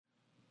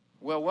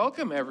Well,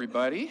 welcome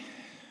everybody.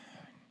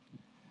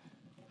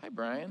 Hi,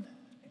 Brian.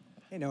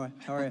 Hey, Noah.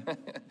 How are you?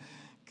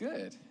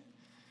 Good.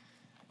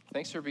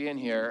 Thanks for being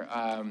here.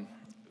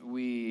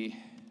 We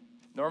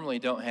normally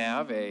don't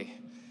have a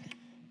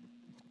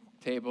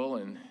table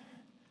and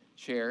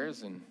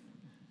chairs, and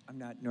I'm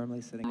not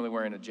normally sitting. normally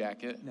wearing a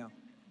jacket. No.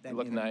 You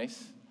look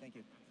nice. Thank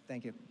you.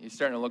 Thank you. You're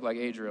starting to look like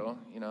Adriel.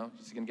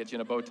 She's gonna get you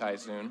in a bow tie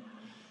soon.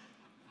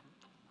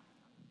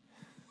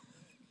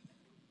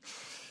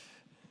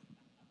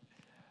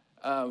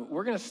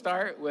 We're going to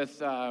start with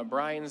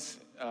Brian's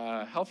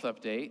health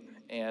update,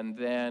 and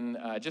then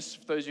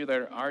just for those of you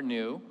that are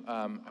new,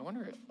 I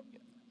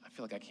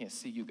feel like I can't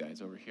see you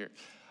guys over here.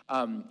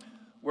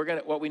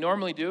 What we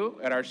normally do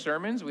at our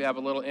sermons, we have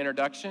a little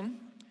introduction,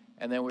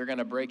 and then we're going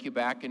to break you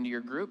back into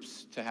your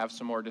groups to have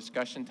some more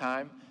discussion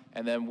time,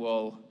 and then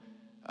we'll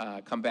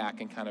come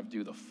back and kind of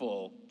do the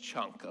full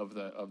chunk of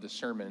the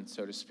sermon,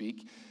 so to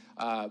speak.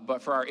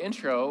 But for our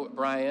intro,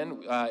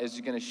 Brian is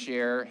going to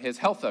share his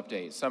health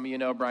update. Some of you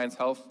know Brian's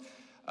health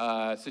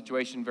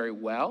situation very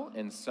well,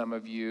 and some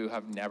of you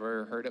have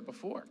never heard it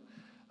before.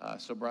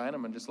 So Brian,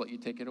 I'm going to just let you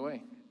take it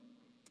away.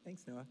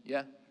 Thanks, Noah.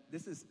 Yeah.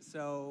 This is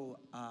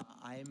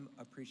I'm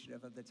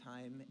appreciative of the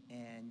time,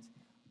 and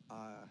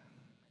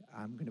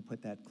I'm going to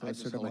put that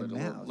closer to my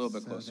mouth. A little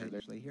bit closer. So they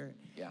actually hear it.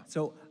 Yeah.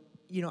 So,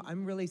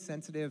 I'm really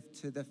sensitive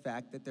to the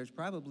fact that there's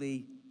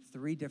probably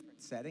 3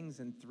 different settings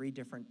and 3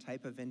 different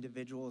type of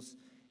individuals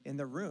in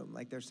the room.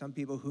 Like, there's some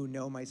people who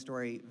know my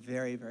story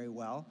very, very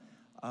well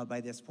by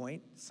this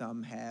point.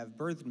 Some have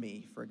birthed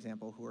me, for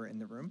example, who are in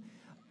the room.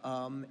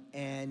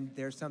 And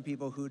there's some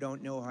people who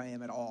don't know who I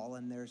am at all,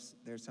 and there's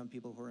some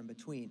people who are in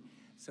between.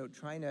 So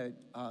trying to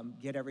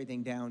get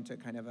everything down to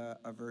kind of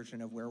a version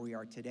of where we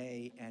are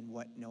today and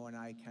what Noah and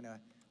I kind of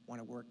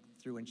want to work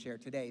through and share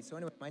today. So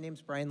anyway, my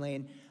name's Brian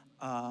Lane.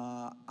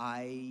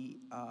 I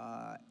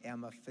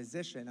am a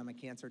physician, I'm a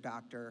cancer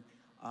doctor,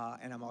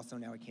 and I'm also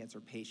now a cancer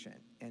patient.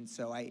 And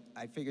so I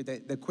figured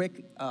that the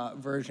quick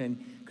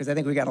version, because I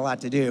think we got a lot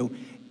to do,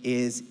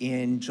 is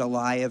in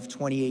July of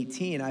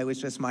 2018, I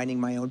was just minding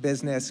my own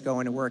business,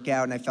 going to work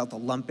out, and I felt a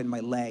lump in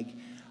my leg.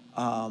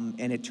 And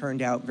it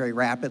turned out very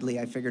rapidly,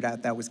 I figured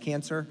out that was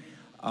cancer.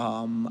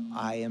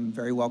 I am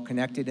very well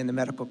connected in the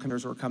medical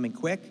community. Were coming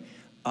quick,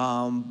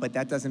 but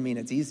that doesn't mean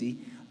it's easy.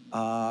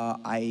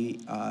 I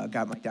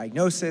got my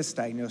diagnosed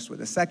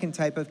with a second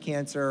type of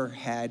cancer,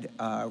 had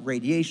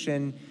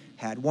radiation,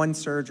 had one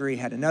surgery,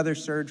 had another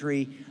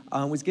surgery,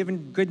 was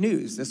given good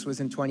news. This was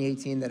in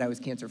 2018 that I was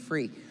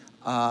cancer-free.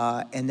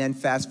 And then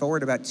fast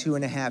forward about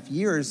 2.5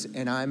 years,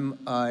 and I'm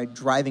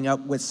driving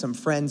up with some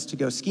friends to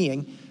go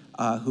skiing,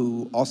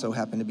 who also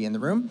happen to be in the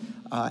room,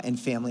 and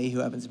family who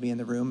happens to be in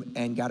the room,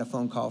 and got a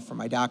phone call from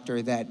my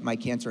doctor that my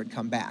cancer had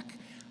come back.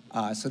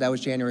 So that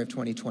was January of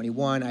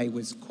 2021. I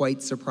was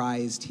quite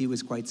surprised. He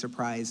was quite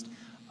surprised.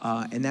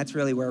 And that's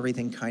really where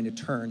everything kind of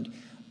turned.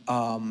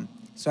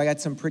 So I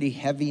got some pretty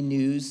heavy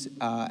news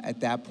at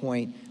that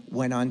point.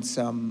 Went on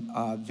some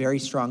very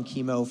strong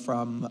chemo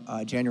from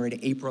January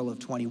to April of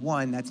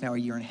 21. That's now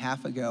 1.5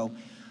 years ago.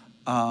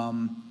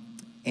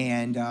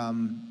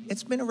 And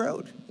it's been a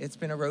road. It's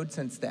been a road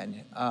since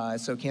then.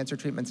 So cancer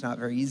treatment's not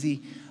very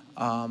easy.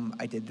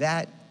 I did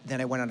that. Then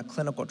I went on a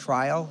clinical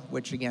trial,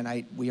 which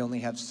again, we only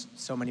have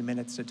so many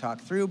minutes to talk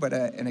through, but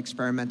an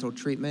experimental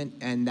treatment,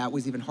 and that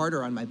was even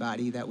harder on my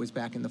body. That was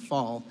back in the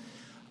fall.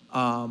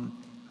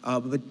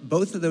 But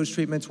both of those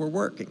treatments were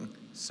working.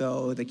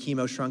 So the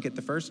chemo shrunk it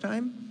the first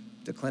time,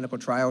 the clinical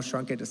trial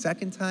shrunk it a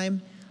second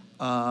time,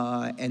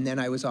 and then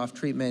I was off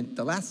treatment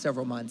the last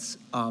several months.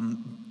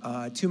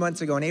 2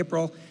 months ago in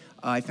April,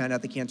 I found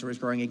out the cancer was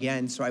growing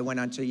again, so I went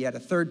on to yet a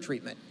third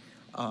treatment.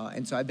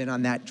 And so I've been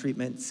on that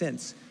treatment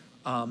since.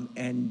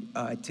 And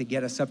to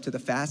get us up to the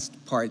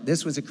fast part,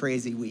 this was a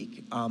crazy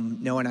week.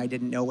 Noah and I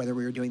didn't know whether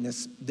we were doing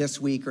this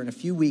week or in a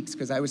few weeks,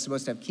 because I was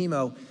supposed to have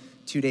chemo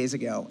 2 days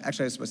ago.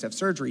 Actually, I was supposed to have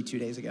surgery 2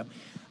 days ago.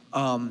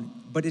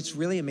 But it's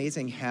really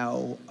amazing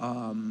how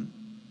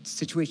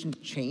situations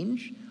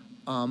change.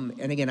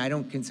 And again, I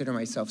don't consider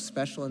myself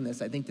special in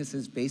this. I think this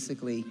is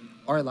basically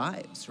our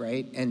lives,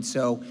 right? And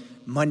so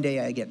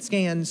Monday I get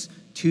scans,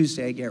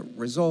 Tuesday I get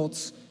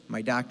results,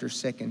 my doctor's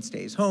sick and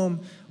stays home.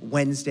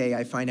 Wednesday,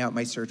 I find out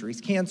my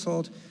surgery's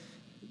canceled.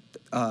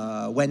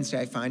 Wednesday,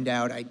 I find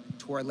out I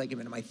tore a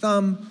ligament in my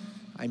thumb.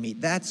 I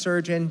meet that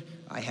surgeon.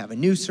 I have a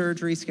new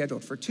surgery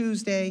scheduled for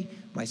Tuesday.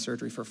 My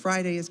surgery for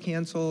Friday is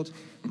canceled.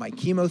 My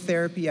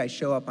chemotherapy, I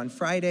show up on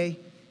Friday,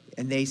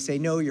 and they say,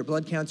 no, your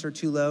blood counts are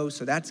too low,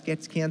 so that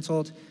gets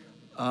canceled.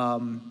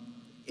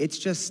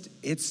 This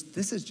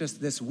is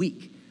just this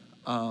week.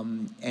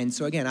 And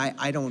so again,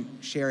 I don't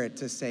share it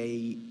to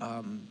say,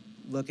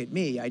 look at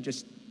me. I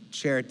just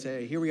share it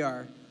to, here we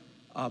are.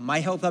 My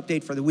health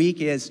update for the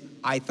week is,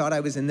 I thought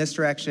I was in this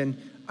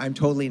direction. I'm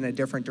totally in a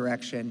different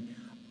direction.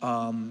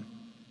 And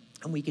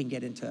we can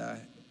get into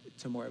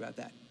more about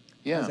that.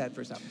 Yeah. How's that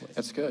for some place?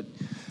 That's good.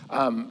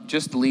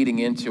 Just leading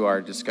into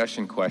our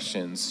discussion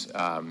questions,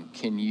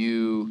 can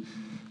you,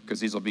 because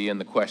these will be in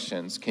the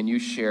questions, can you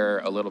share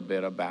a little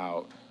bit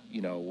about,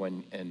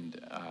 when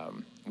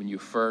you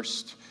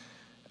first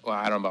well,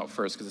 I don't know about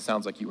first, because it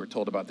sounds like you were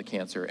told about the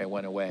cancer and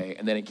went away,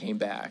 and then it came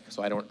back.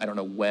 So I don't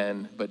know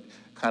when, but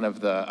kind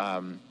of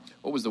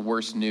what was the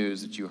worst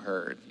news that you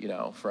heard,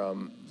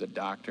 from the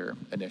doctor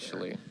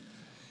initially?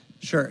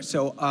 Sure.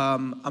 So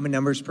I'm a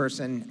numbers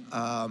person.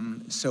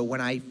 So when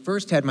I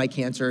first had my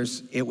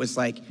cancers, it was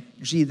like,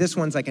 gee, this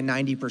one's like a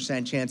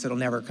 90% chance it'll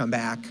never come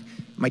back,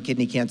 my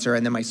kidney cancer.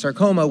 And then my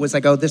sarcoma was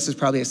like, oh, this is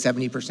probably a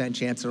 70%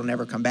 chance it'll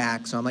never come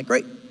back. So I'm like,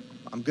 great,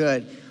 I'm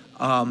good.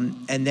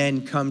 And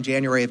then come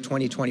January of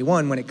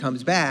 2021, when it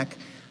comes back,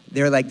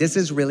 they're like, this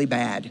is really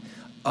bad.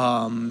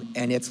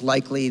 And it's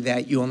likely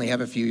that you only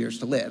have a few years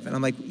to live. And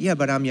I'm like, yeah,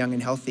 but I'm young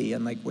and healthy.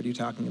 And like, what are you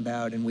talking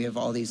about? And we have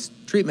all these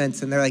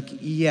treatments. And they're like,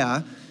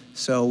 yeah,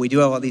 so we do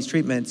have all these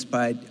treatments,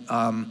 but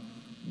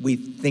we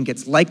think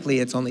it's likely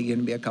it's only going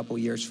to be a couple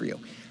years for you.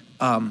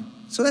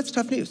 So that's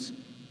tough news.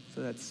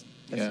 So that's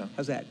yeah.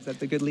 How's that? Is that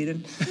the good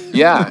lead-in?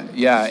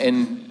 Yeah.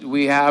 And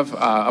we have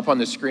up on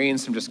the screen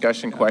some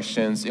discussion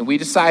questions. And we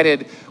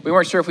decided, we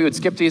weren't sure if we would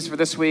skip these for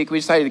this week. We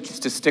decided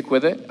to stick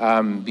with it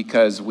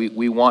because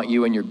we want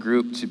you and your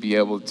group to be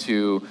able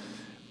to,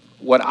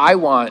 what I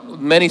want,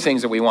 many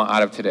things that we want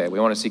out of today. We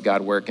want to see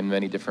God work in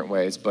many different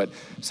ways. But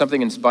something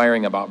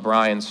inspiring about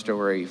Brian's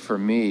story for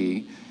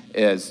me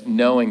is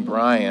knowing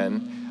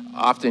Brian.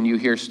 Often you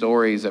hear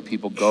stories that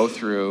people go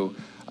through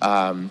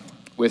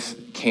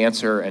with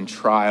cancer and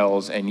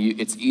trials, and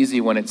it's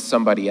easy when it's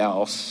somebody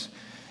else,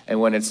 and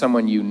when it's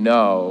someone you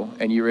know,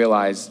 and you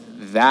realize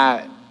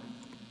that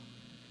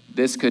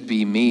this could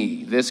be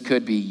me, this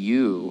could be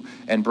you,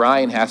 and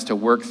Brian has to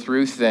work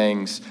through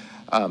things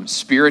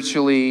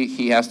spiritually.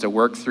 He has to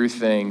work through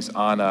things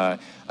on a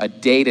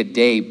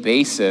day-to-day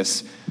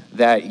basis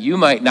that you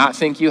might not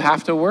think you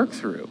have to work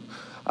through.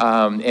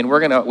 And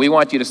we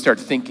want you to start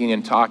thinking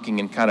and talking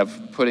and kind of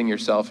putting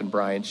yourself in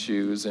Brian's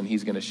shoes, and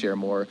he's going to share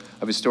more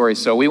of his story.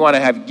 So we want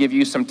to give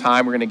you some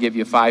time. We're going to give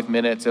you 5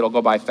 minutes. It'll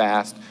go by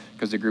fast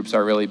because the groups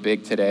are really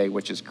big today,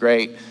 which is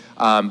great.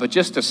 But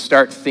just to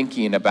start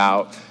thinking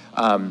about,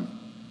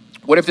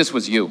 what if this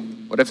was you?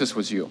 What if this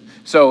was you?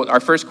 So our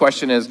first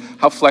question is,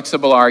 how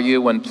flexible are you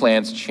when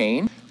plans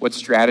change? What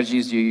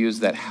strategies do you use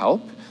that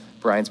help?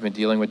 Brian's been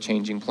dealing with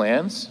changing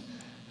plans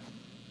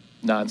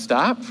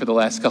nonstop for the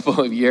last couple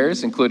of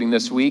years, including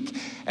this week.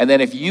 And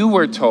then if you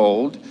were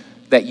told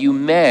that you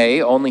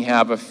may only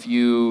have a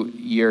few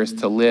years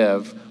to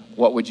live,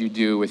 what would you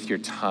do with your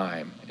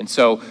time? And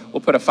so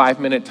we'll put a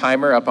 5-minute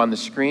timer up on the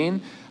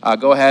screen.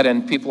 Go ahead,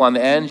 and people on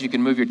the ends, you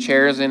can move your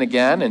chairs in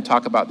again and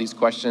talk about these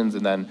questions,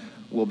 and then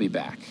we'll be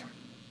back.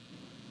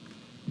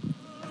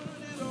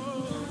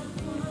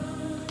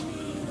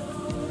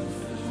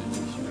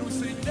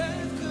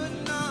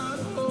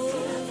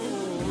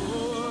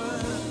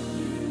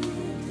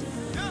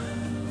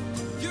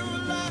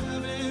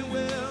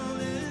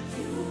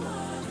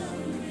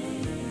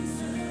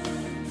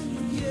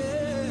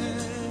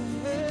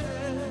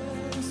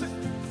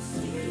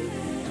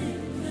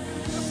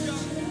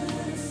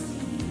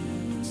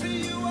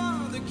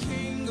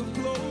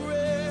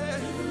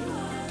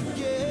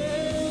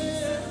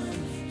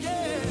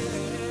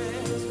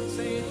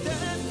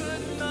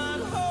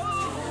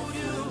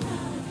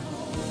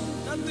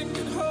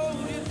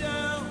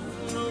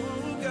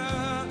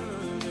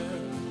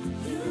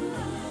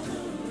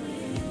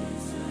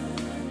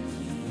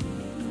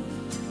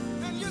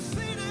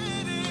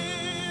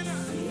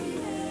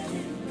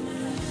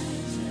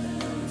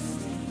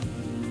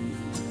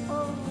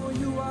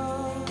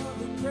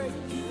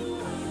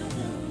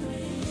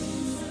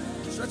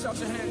 Stretch out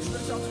your hands,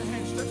 stretch out your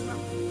hands, stretch them out.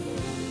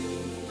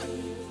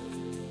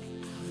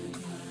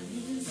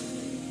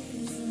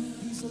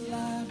 He's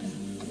alive.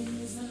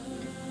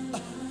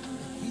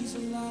 He's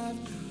alive.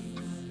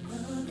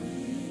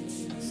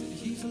 Said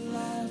he's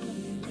alive.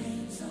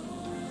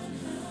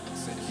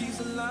 Said he's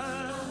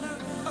alive.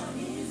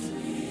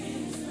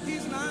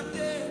 He's not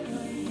dead.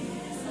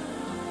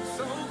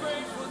 So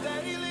grateful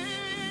that he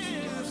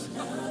lives.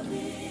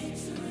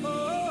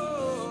 Oh.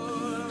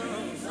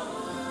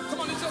 Come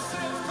on, it's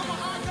yourself. Come on,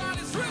 our God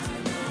is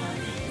risen.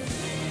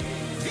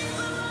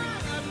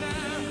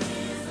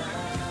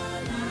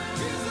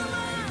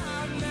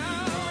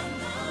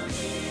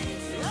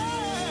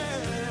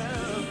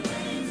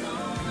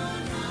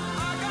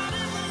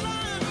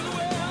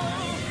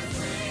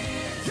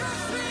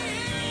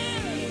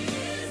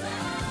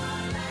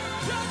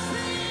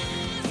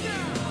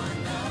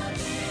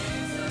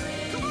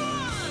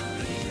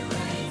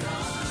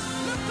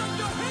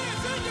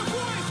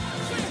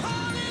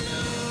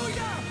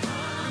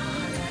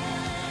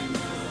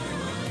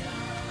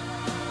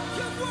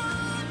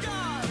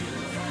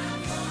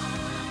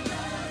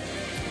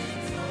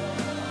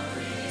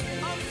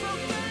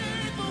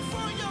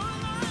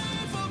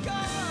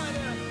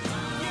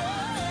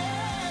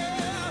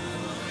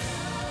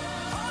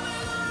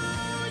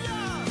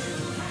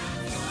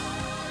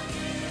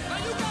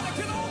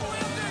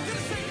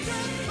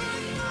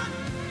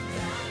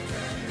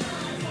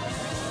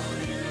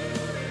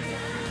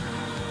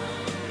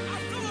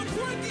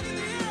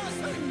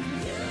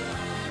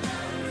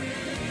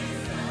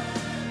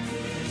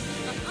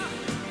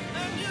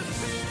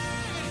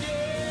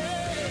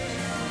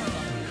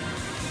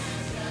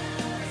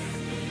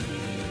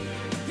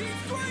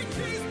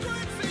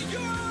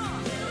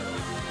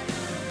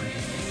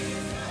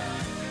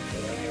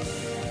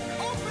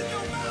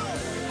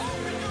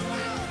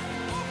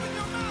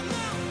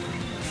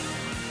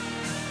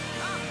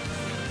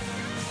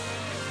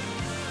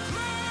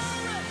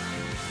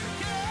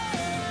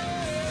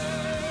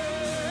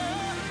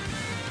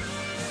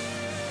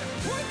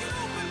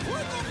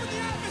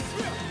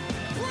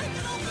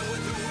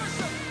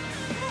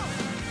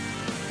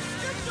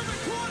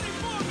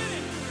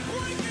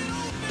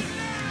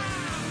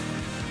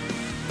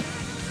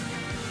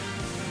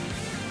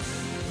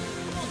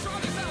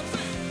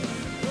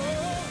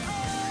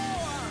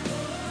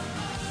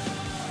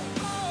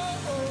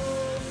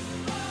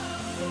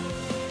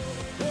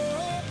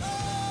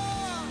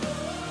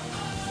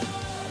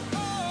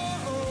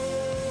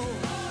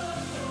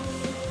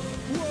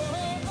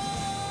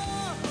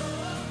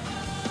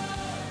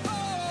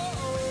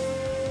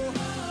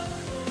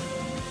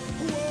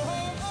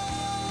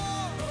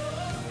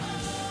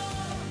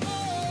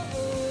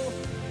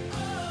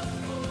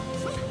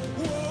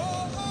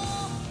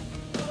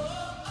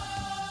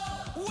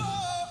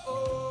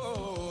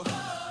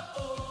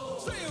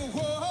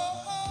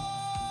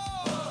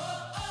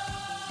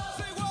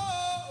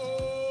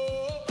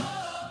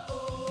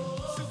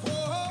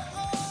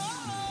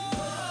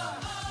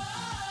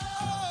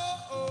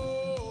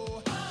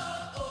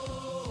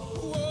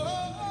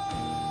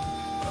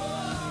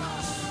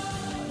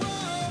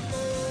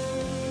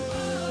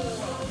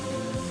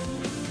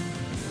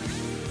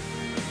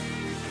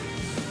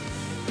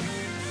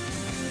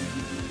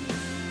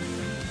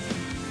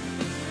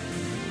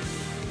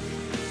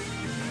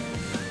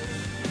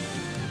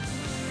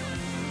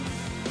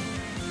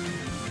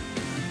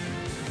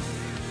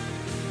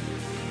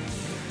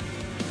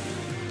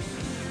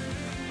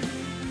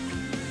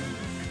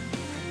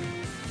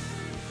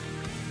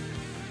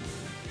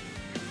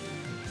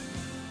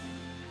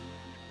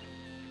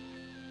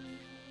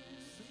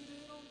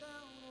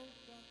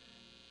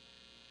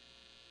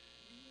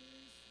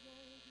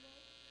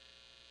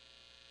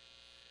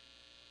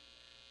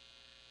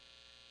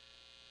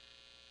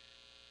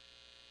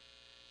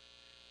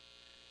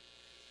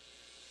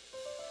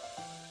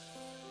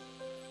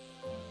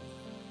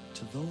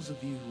 To those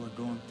of you who are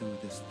going through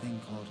this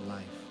thing called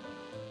life,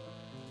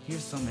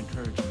 here's some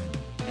encouragement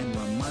and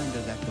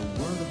reminder that the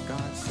Word of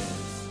God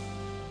says,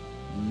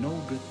 no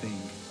good thing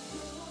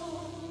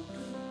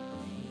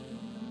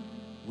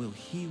will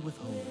He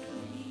withhold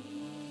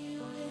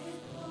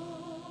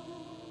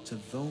to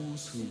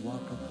those who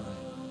walk upright.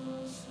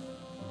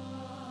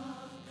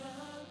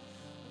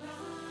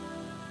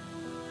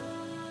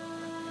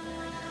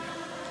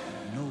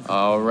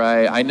 All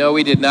right. I know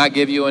we did not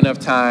give you enough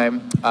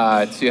time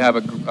to have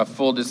a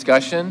full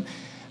discussion.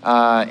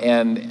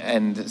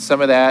 And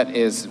some of that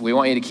is we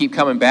want you to keep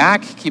coming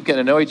back, keep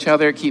getting to know each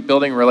other, keep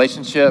building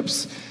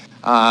relationships.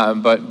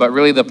 But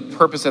really the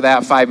purpose of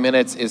that 5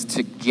 minutes is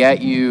to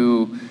get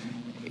you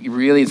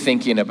really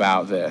thinking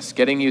about this,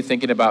 getting you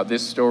thinking about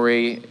this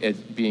story,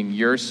 it being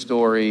your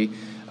story.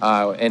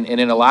 And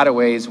in a lot of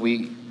ways,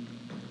 we,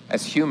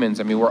 as humans,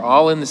 I mean, we're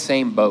all in the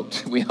same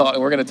boat. We're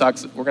going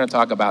to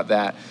talk about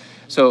that.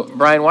 So,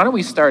 Brian, why don't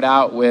we start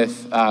out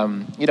with, I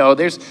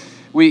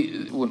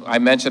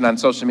mentioned on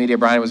social media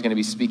Brian was going to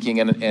be speaking,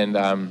 and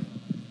I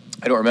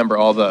don't remember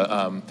all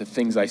the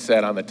things I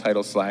said on the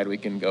title slide. We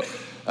can go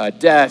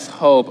death,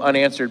 hope,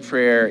 unanswered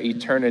prayer,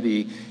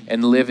 eternity,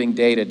 and living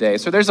day to day.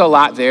 So there's a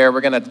lot there. We're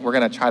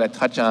gonna try to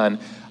touch on.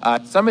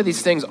 Some of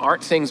these things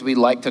aren't things we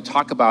like to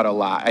talk about a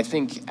lot. I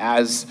think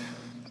as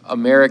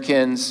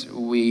Americans,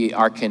 we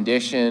are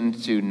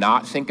conditioned to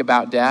not think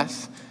about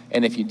death.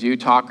 And if you do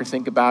talk or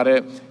think about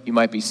it, you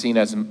might be seen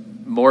as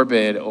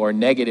morbid or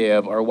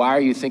negative, or why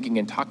are you thinking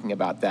and talking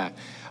about that?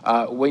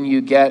 When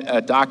you get a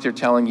doctor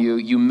telling you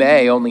you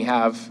may only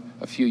have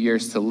a few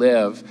years to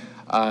live,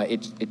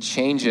 it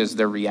changes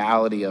the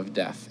reality of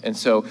death. And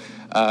so,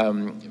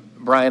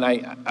 Brian,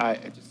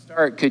 to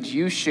start, could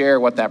you share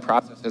what that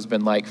process has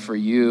been like for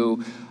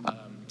you,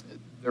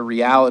 the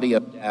reality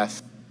of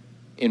death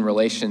in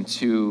relation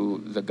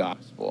to the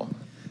gospel?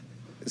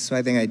 So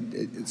I think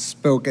I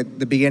spoke at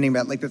the beginning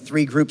about like the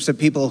three groups of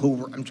people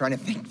who I'm trying to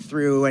think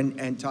through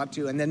and talk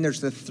to. And then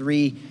there's the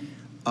three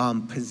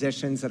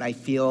positions that I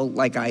feel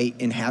like I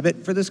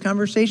inhabit for this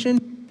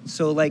conversation.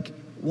 So like,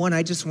 one,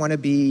 I just want to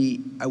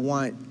be,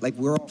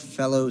 we're all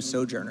fellow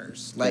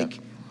sojourners. Like,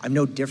 yeah. I'm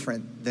no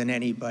different than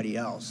anybody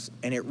else.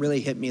 And it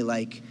really hit me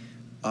like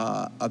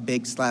a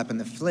big slap in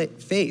the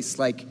face.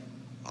 Like,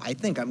 I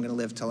think I'm going to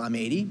live till I'm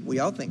 80. We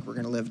all think we're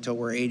going to live till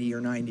we're 80 or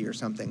 90 or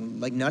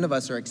something. Like, none of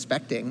us are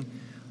expecting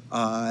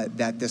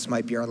that this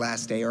might be our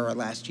last day or our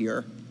last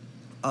year.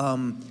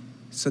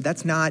 So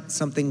that's not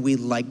something we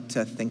like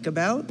to think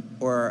about,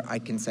 or I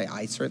can say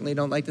I certainly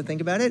don't like to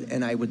think about it,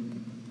 and I would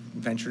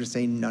venture to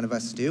say none of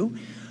us do.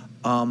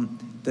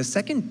 The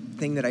second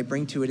thing that I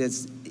bring to it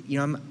is,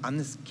 I'm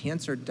this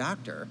cancer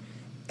doctor,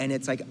 and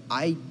it's like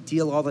I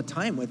deal all the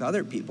time with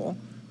other people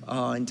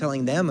and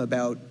telling them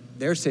about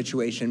their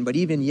situation, but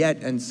even yet,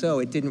 and so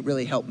it didn't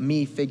really help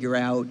me figure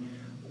out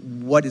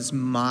what is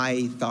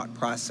my thought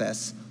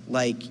process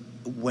like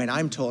when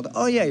I'm told,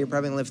 oh yeah, you're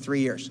probably gonna live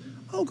 3 years.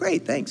 Oh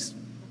great, thanks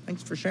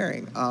for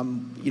sharing.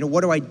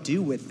 What do I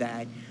do with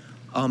that?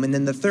 And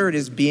then the third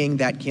is being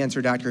that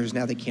cancer doctor who's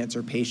now the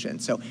cancer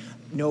patient. So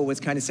Noah was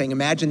kind of saying,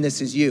 imagine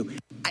this is you.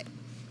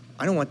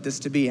 I don't want this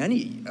to be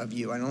any of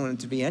you. I don't want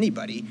it to be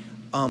anybody.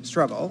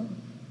 Struggle,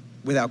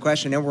 without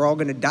question, and we're all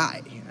gonna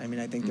die. I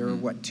mean, I think there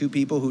are, 2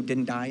 people who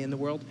didn't die in the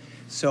world?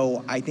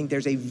 So I think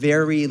there's a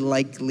very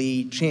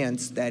likely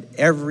chance that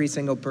every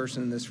single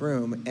person in this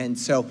room, and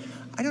so,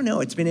 I don't know,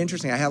 it's been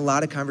interesting. I had a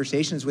lot of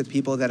conversations with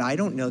people that I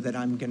don't know that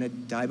I'm gonna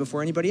die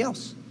before anybody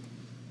else,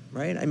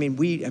 right? I mean,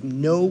 we have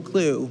no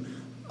clue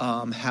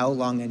how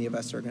long any of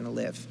us are gonna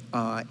live.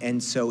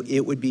 And so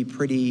it would be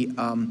pretty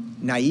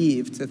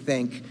naive to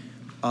think,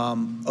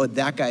 oh,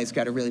 that guy's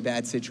got a really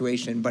bad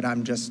situation, but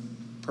I'm just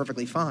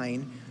perfectly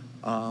fine.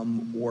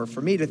 Or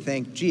for me to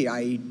think, gee,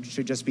 I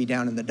should just be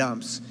down in the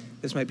dumps.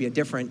 This might be a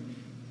different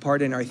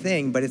part in our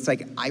thing, but it's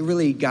like, I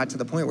really got to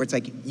the point where it's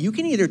like, you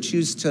can either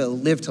choose to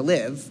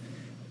live,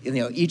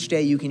 each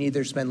day you can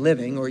either spend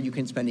living or you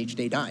can spend each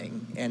day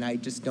dying. And I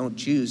just don't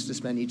choose to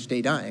spend each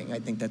day dying. I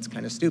think that's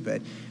kind of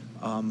stupid.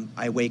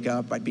 I wake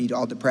up, I'd be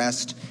all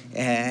depressed,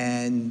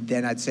 and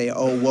then I'd say,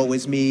 oh, woe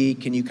is me,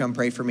 can you come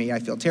pray for me? I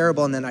feel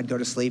terrible, and then I'd go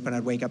to sleep, and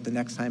I'd wake up the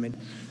next time,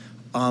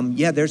 and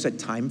yeah, there's a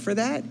time for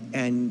that,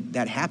 and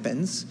that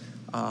happens,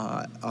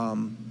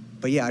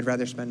 but yeah, I'd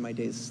rather spend my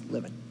days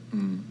living.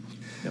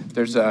 Yep.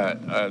 There's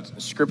a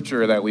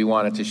scripture that we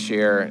wanted to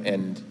share,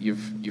 and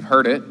you've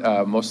heard it,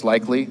 most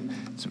likely.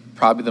 It's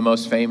probably the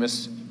most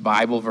famous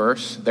Bible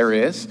verse there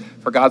is.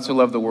 For God so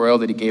loved the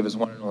world that he gave his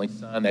one and only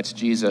son, that's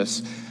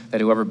Jesus,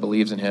 that whoever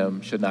believes in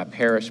him should not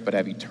perish but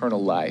have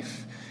eternal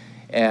life.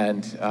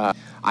 And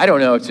I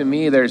don't know, to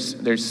me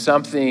there's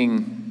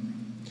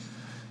something,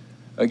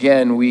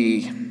 again,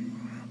 we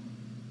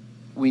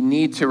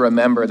need to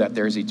remember that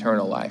there's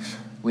eternal life.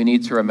 We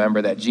need to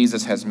remember that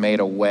Jesus has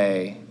made a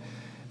way.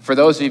 For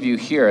those of you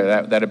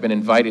here that have been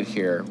invited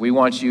here, we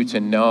want you to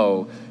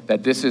know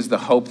that this is the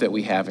hope that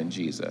we have in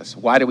Jesus.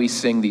 Why do we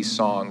sing these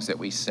songs that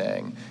we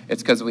sing?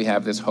 It's because we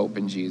have this hope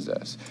in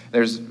Jesus.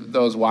 There's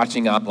those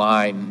watching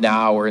online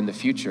now or in the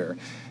future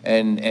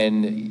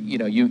And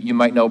you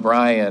might know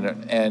Brian,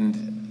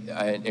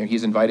 and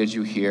he's invited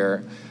you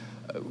here.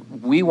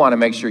 We want to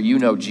make sure you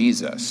know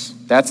Jesus.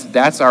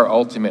 That's our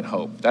ultimate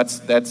hope.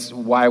 That's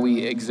why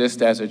we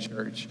exist as a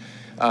church.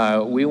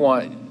 We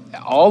want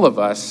all of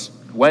us,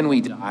 when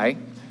we die,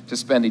 to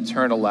spend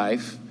eternal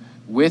life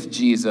with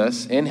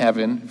Jesus in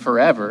heaven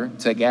forever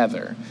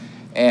together.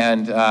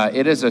 And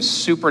it is a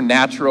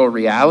supernatural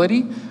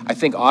reality. I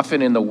think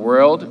often in the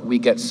world, we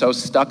get so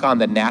stuck on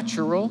the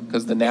natural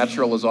because the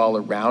natural is all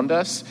around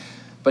us.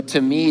 But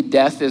to me,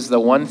 death is the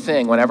one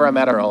thing. Whenever I'm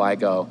at a funeral, I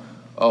go,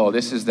 oh,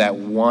 this is that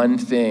one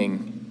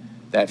thing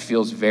that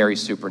feels very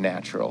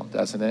supernatural,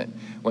 doesn't it?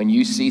 When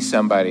you see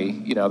somebody,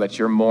 that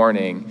you're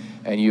mourning,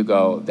 and you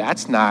go,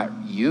 that's not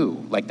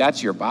you. Like,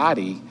 that's your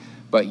body,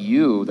 but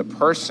you, the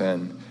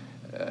person,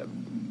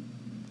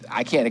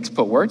 I can't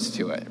put words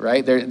to it,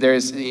 right?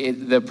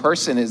 The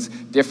person is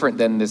different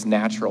than this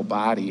natural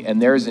body,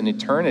 and there's an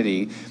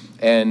eternity,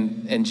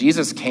 and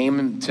Jesus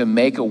came to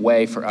make a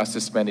way for us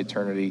to spend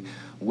eternity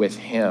with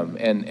him.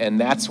 And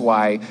that's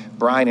why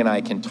Brian and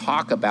I can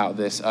talk about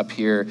this up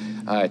here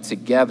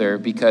together,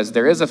 because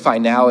there is a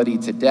finality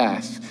to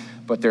death,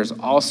 but there's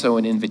also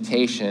an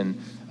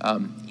invitation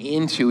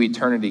into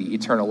eternity,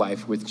 eternal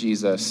life with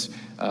Jesus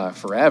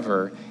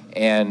forever,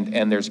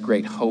 and there's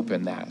great hope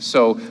in that.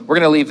 So we're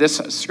going to leave this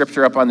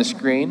scripture up on the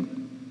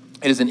screen.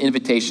 It is an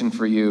invitation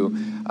for you.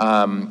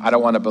 I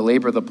don't want to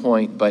belabor the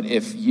point, but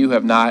if you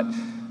have not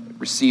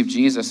received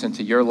Jesus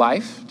into your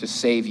life to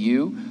save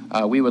you,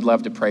 we would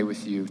love to pray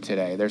with you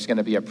today. There's going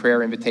to be a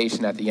prayer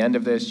invitation at the end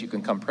of this. You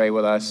can come pray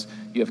with us.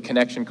 You have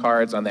connection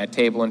cards on that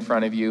table in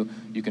front of you.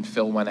 You can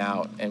fill one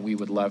out, and we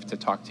would love to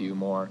talk to you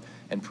more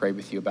and pray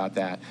with you about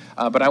that.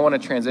 But I want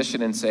to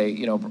transition and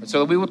say,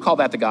 so we would call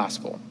that the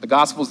gospel. The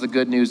gospel is the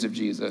good news of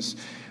Jesus.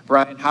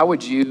 Brian, how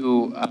would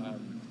you,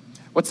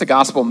 what's the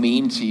gospel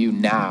mean to you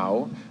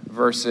now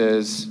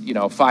versus,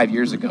 5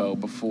 years ago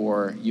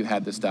before you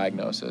had this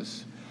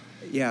diagnosis?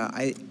 Yeah,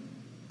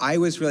 I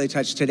was really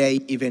touched today,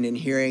 even in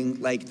hearing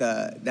like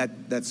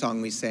that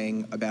song we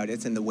sang about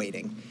It's in the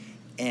Waiting.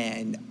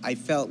 And I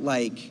felt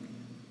like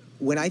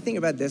when I think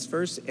about this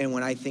verse and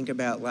when I think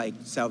about like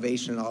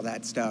salvation and all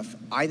that stuff,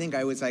 I think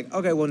I was like,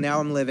 okay, well now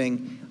I'm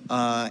living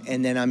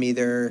and then I'm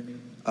either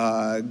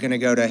gonna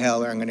go to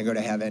hell or I'm gonna go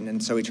to heaven.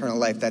 And so eternal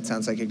life, that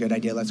sounds like a good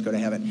idea, let's go to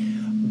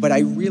heaven. But I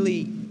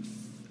really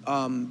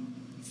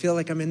feel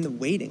like I'm in the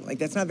waiting. Like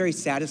that's not very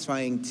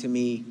satisfying to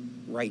me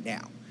right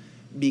now.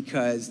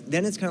 Because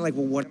then it's kind of like,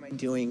 well, what am I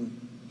doing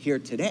here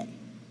today?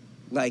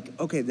 Like,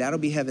 okay, that'll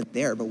be heaven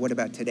there, but what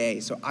about today?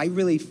 So I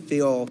really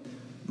feel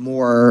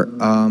more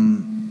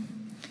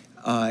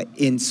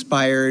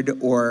inspired,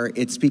 or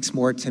it speaks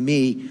more to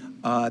me.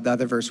 The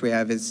other verse we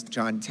have is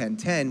John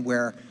 10:10,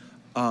 where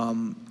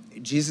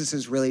Jesus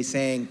is really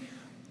saying,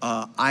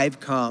 I've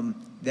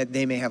come that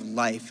they may have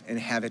life and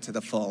have it to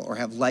the full, or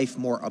have life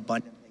more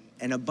abundantly.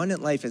 And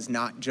abundant life is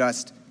not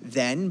just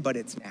then, but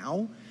it's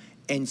now.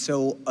 And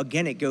so,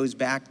 again, it goes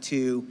back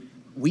to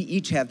we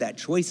each have that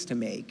choice to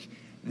make,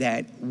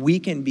 that we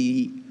can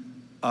be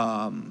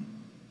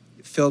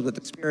filled with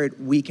the Spirit,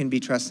 we can be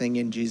trusting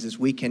in Jesus,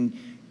 we can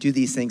do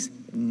these things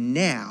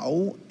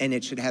now, and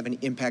it should have an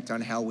impact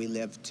on how we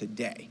live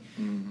today.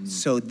 Mm-hmm.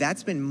 So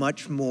that's been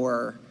much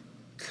more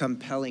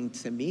compelling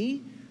to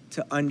me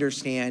to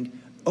understand,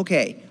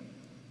 okay,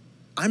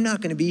 I'm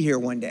not going to be here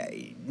one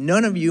day.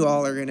 None of you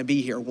all are going to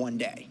be here one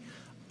day.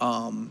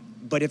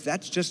 But if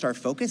that's just our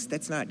focus,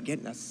 that's not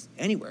getting us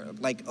anywhere.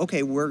 Like,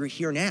 okay, we're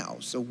here now.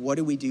 So what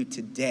do we do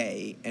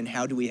today? And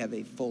how do we have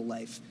a full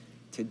life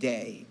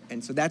today?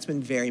 And so that's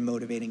been very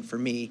motivating for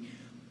me,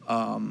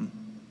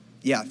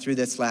 through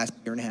this last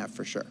year and a half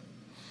for sure.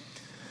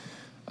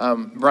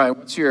 Brian,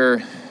 what's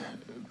your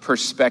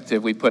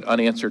perspective? We put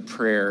unanswered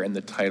prayer in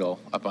the title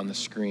up on the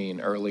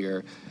screen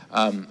earlier.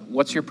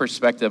 What's your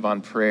perspective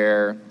on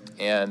prayer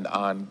and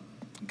on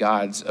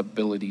God's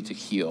ability to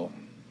heal?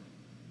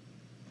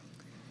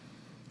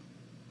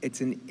 It's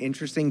an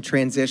interesting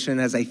transition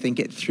as I think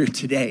it through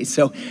today.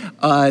 So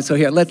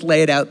here, let's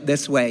lay it out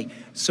this way.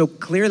 So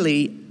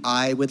clearly,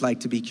 I would like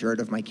to be cured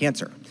of my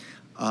cancer.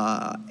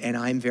 And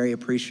I'm very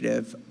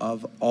appreciative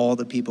of all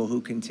the people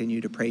who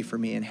continue to pray for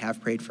me and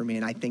have prayed for me.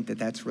 And I think that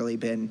that's really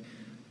been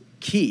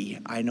key.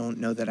 I don't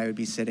know that I would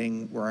be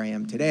sitting where I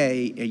am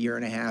today, a year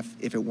and a half,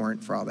 if it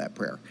weren't for all that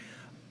prayer.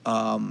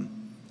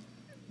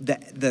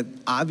 The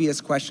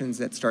obvious questions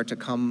that start to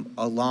come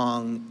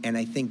along, and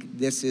I think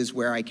this is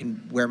where I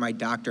can wear my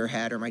doctor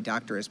hat or my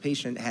doctor as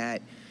patient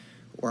hat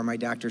or my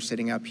doctor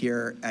sitting up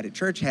here at a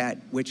church hat,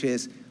 which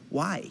is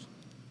why?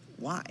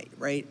 Why,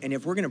 right? And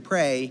if we're going to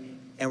pray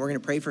and we're going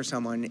to pray for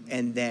someone,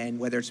 and then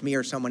whether it's me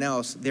or someone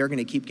else, they're going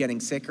to keep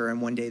getting sicker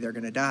and one day they're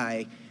going to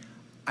die,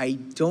 I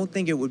don't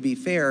think it would be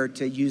fair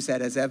to use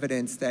that as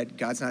evidence that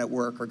God's not at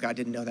work or God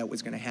didn't know that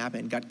was going to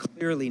happen. God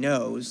clearly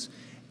knows,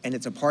 and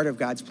it's a part of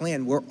God's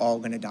plan. We're all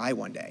going to die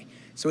one day.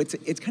 So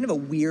it's kind of a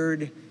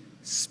weird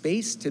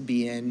space to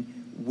be in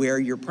where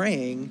you're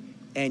praying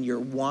and you're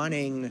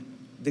wanting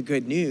the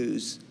good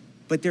news,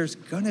 but there's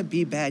going to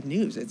be bad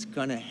news. It's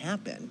going to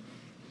happen.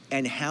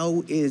 And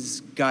how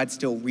is God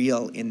still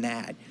real in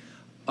that?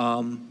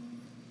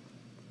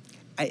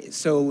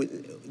 So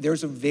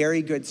there's a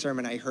very good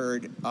sermon I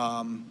heard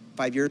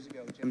 5 years ago,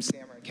 Jim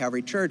Sammer at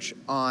Calvary Church,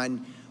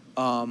 on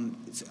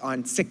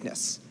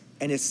sickness.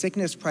 And is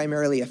sickness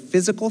primarily a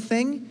physical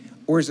thing,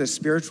 or is it a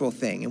spiritual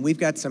thing? And we've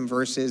got some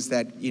verses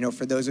that,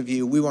 for those of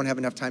you, we won't have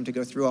enough time to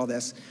go through all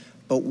this,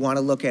 but want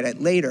to look at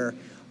it later.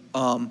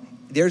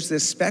 There's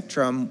this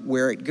spectrum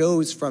where it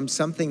goes from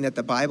something that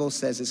the Bible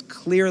says is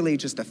clearly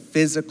just a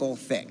physical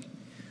thing,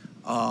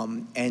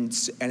 and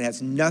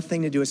has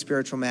nothing to do with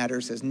spiritual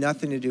matters, has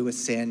nothing to do with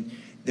sin.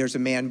 There's a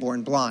man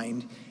born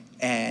blind,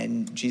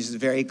 and Jesus is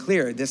very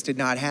clear. This did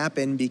not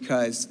happen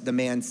because the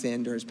man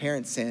sinned or his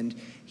parents sinned.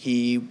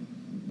 He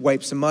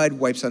wipes some mud,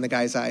 wipes on the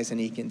guy's eyes, and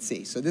he can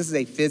see. So this is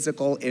a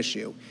physical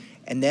issue.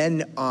 And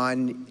then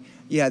on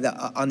the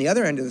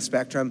other end of the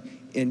spectrum,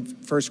 in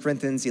 1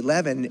 Corinthians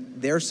 11,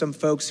 there's some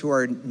folks who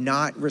are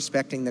not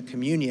respecting the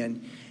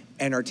communion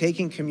and are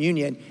taking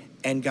communion,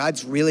 and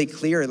God's really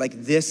clear, like,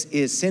 this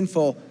is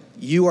sinful.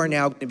 You are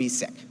now going to be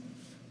sick.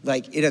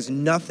 Like, it has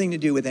nothing to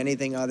do with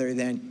anything other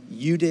than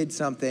you did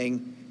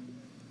something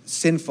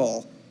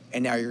sinful,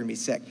 and now you're going to be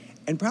sick.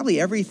 And probably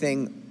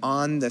everything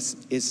on this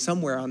is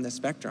somewhere on the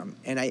spectrum.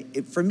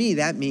 And for me,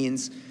 that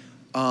means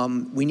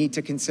we need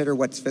to consider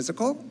what's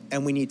physical,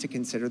 and we need to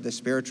consider the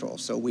spiritual.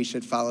 So we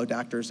should follow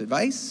doctor's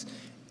advice,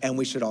 and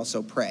we should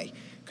also pray.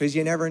 Because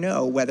you never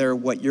know whether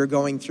what you're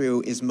going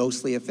through is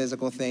mostly a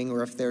physical thing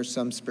or if there's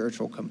some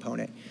spiritual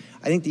component.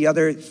 I think the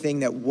other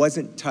thing that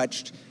wasn't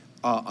touched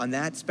on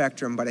that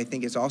spectrum, but I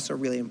think is also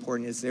really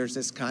important, is there's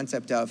this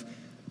concept of,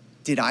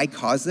 did I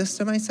cause this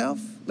to myself?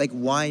 Like,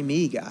 why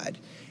me, God?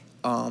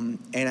 And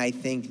I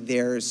think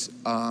there's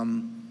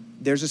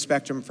a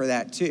spectrum for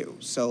that too.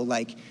 So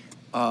like,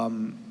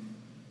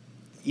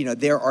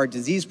 there are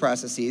disease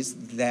processes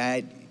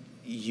that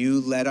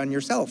you let on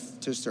yourself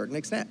to a certain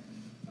extent.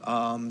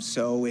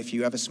 So if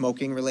you have a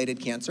smoking-related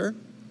cancer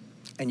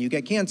and you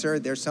get cancer,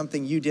 there's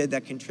something you did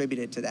that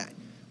contributed to that.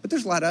 But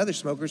there's a lot of other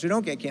smokers who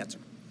don't get cancer,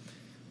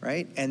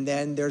 right? And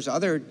then there's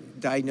other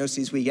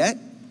diagnoses we get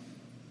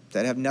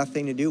that have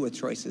nothing to do with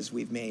choices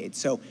we've made.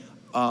 So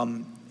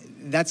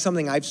that's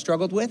something I've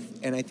struggled with,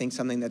 and I think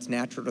something that's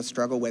natural to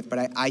struggle with.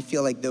 But I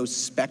feel like those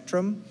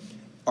spectrum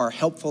are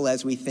helpful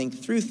as we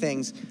think through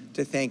things,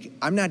 to think,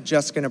 I'm not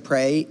just going to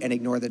pray and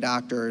ignore the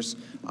doctors.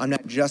 I'm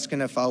not just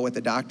going to follow what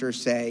the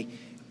doctors say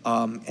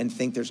and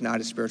think there's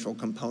not a spiritual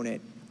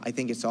component. I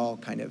think it's all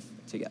kind of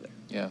together.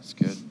 Yeah, it's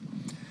good.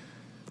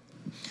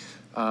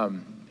 A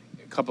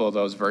couple of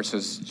those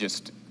verses,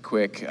 just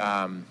quick.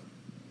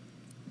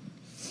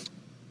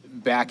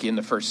 Back in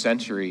the first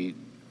century,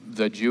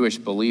 the Jewish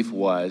belief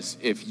was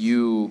if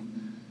you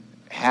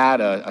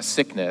had a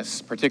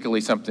sickness,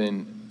 particularly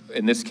something,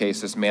 in this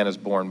case, this man is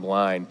born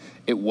blind,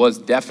 it was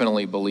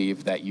definitely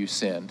believed that you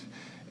sinned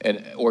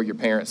or your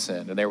parents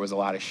sinned, and there was a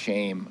lot of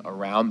shame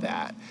around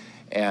that.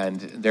 And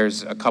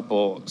there's a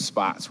couple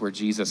spots where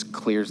Jesus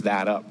clears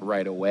that up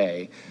right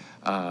away.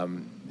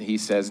 He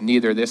says,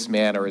 neither this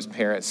man or his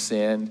parents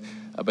sinned,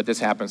 but this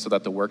happened so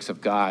that the works of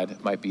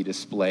God might be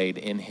displayed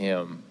in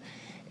him.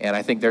 And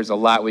I think there's a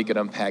lot we could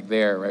unpack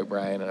there, right,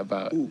 Brian,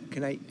 about... Ooh,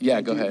 can I... Yeah,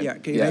 go ahead. Yeah,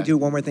 can I do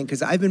one more thing?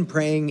 Because I've been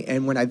praying,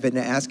 and when I've been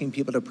asking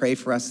people to pray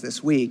for us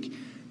this week,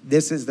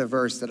 this is the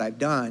verse that I've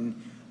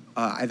done.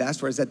 I've asked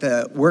for is that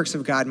the works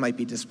of God might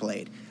be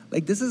displayed.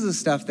 Like, this is the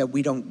stuff that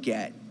we don't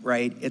get,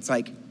 right? It's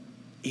like,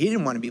 he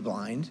didn't want to be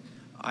blind.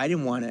 I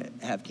didn't want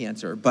to have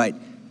cancer. But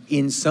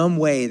in some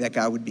way that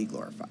God would be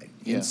glorified.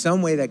 Yeah. In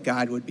some way that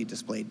God would be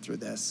displayed through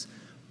this.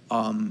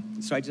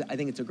 So I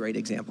think it's a great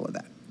example of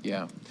that.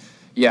 Yeah.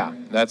 Yeah,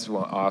 that's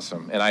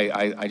awesome. And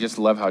I just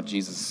love how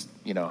Jesus,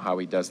 how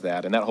he does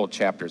that. And that whole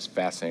chapter is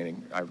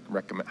fascinating. I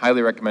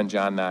highly recommend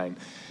John 9.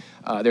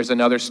 There's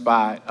another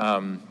spot,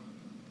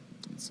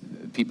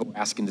 people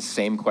asking the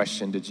same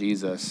question to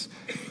Jesus.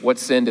 What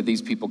sin did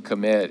these people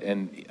commit?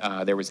 And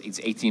there was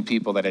 18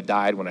 people that had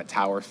died when a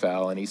tower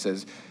fell. And he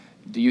says,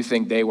 do you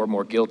think they were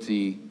more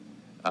guilty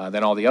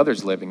than all the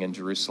others living in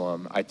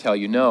Jerusalem? I tell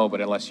you no, but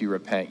unless you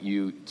repent,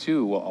 you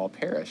too will all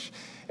perish.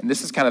 And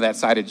this is kind of that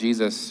side of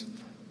Jesus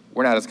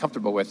we're not as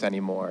comfortable with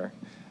anymore.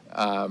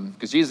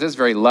 Because Jesus is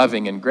very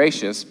loving and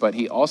gracious, but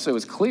he also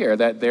is clear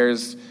that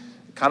there's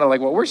kind of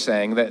like what we're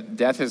saying, that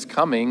death is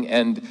coming,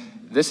 and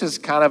this is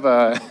kind of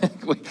a,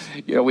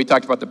 we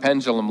talked about the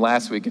pendulum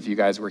last week if you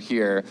guys were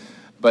here,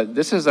 but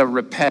this is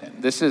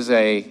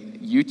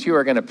you two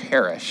are going to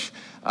perish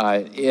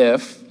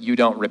if you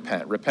don't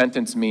repent.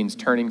 Repentance means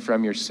turning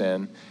from your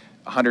sin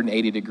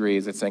 180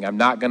 degrees. It's saying, I'm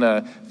not going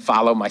to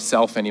follow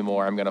myself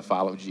anymore. I'm going to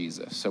follow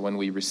Jesus. So when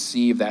we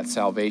receive that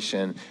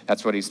salvation,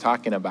 that's what he's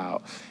talking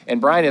about. And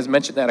Brian has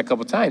mentioned that a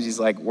couple times. He's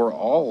like, we're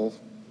all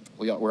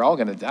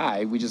going to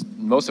die.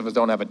 Most of us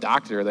don't have a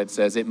doctor that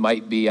says it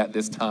might be at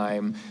this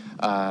time.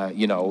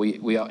 We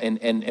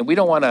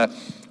don't want to.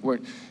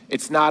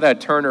 It's not a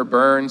turn or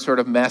burn sort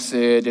of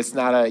message. It's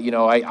not a,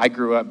 I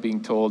grew up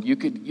being told you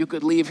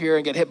could leave here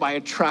and get hit by a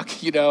truck,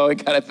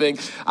 kind of thing.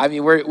 I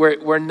mean,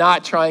 we're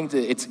not trying to,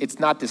 it's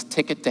not this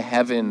ticket to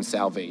heaven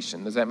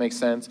salvation. Does that make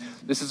sense?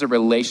 This is a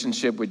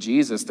relationship with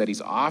Jesus that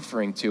he's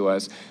offering to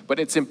us, but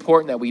it's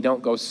important that we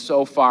don't go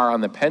so far on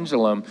the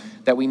pendulum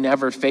that we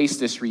never face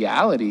this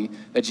reality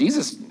that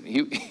Jesus,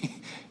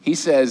 he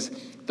says,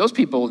 those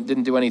people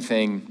didn't do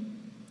anything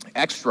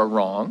extra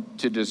wrong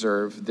to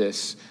deserve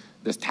this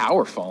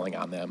tower falling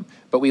on them.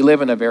 But we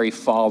live in a very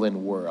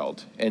fallen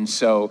world. And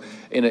so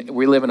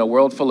we live in a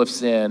world full of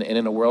sin, and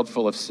in a world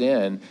full of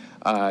sin,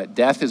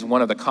 death is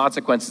one of the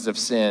consequences of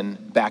sin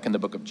back in the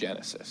book of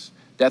Genesis.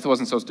 Death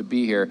wasn't supposed to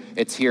be here.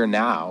 It's here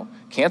now.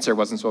 Cancer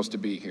wasn't supposed to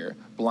be here.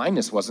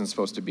 Blindness wasn't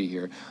supposed to be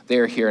here.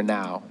 They're here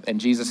now. And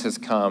Jesus has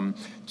come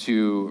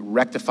to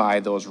rectify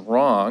those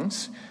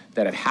wrongs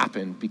that have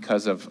happened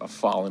because of a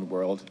fallen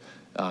world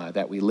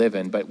that we live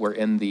in. But we're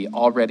in the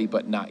already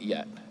but not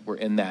yet. We're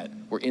in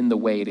the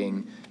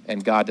waiting,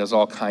 and God does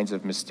all kinds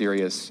of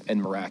mysterious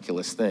and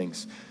miraculous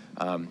things,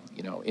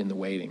 in the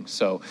waiting.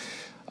 So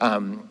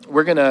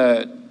we're going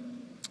to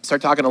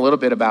start talking a little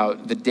bit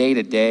about the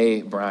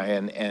day-to-day,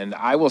 Brian, and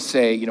I will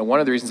say, one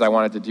of the reasons I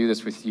wanted to do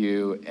this with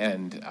you,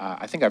 and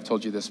I think I've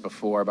told you this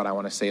before, but I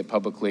want to say it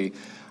publicly,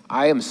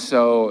 I am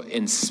so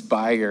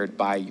inspired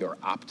by your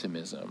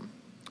optimism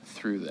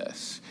through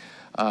this.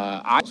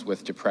 I was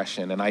with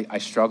depression, and I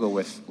struggle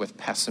with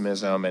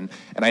pessimism, and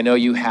I know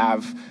you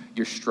have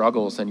your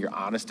struggles, and you're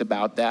honest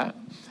about that,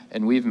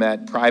 and we've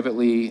met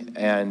privately,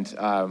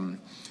 and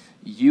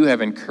you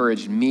have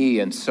encouraged me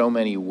in so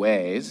many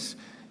ways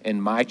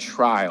in my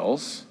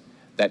trials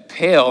that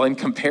pale in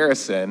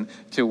comparison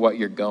to what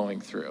you're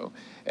going through,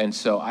 and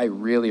so I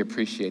really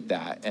appreciate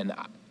that, and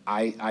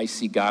I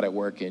see God at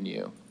work in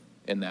you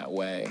in that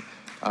way.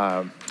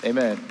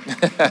 Amen.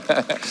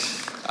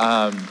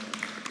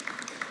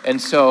 And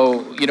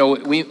so,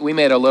 we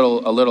made a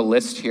little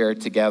list here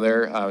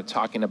together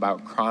talking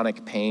about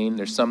chronic pain.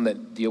 There's some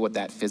that deal with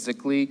that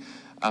physically.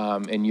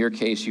 In your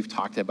case, you've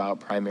talked about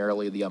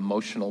primarily the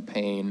emotional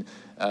pain,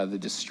 the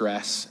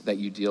distress that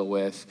you deal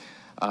with.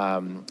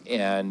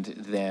 And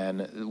then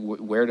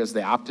where does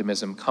the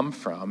optimism come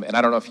from? And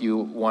I don't know if you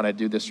want to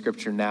do the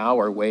scripture now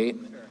or wait.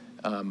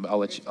 I'll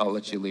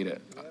let you lead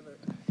it.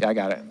 Yeah, I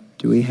got it.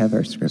 Do we have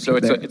our scripture? So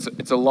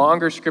it's a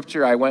longer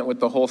scripture. I went with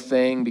the whole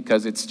thing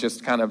because it's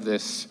just kind of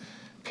this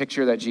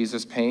picture that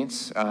Jesus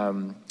paints.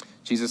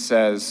 Jesus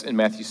says in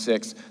Matthew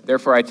 6,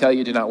 "Therefore I tell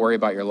you, do not worry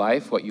about your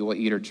life, what you will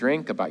eat or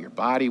drink, about your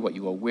body, what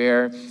you will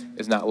wear.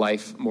 Is not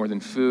life more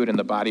than food, and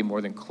the body more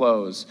than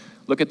clothes?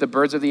 Look at the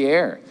birds of the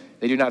air.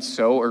 They do not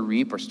sow or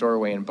reap or store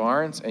away in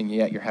barns, and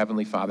yet your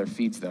heavenly Father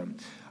feeds them.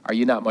 Are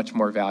you not much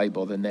more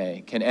valuable than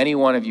they? Can any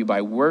one of you,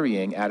 by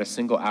worrying, add a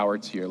single hour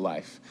to your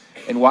life?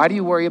 And why do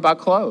you worry about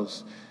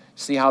clothes?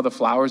 See how the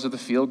flowers of the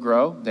field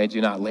grow? They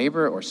do not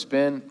labor or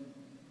spin.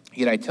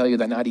 Yet I tell you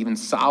that not even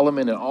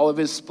Solomon in all of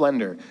his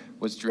splendor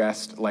was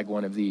dressed like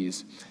one of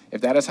these.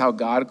 If that is how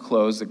God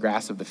clothes the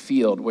grass of the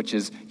field, which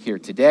is here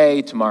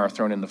today, tomorrow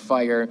thrown in the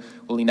fire,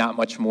 will he not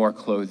much more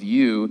clothe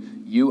you,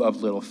 you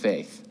of little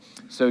faith?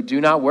 So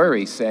do not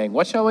worry, saying,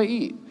 what shall we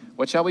eat?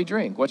 What shall we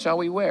drink? What shall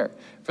we wear?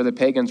 For the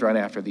pagans run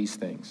after these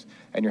things,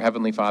 and your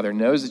heavenly Father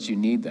knows that you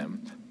need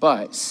them.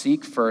 But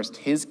seek first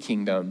his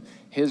kingdom,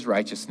 his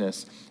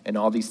righteousness, and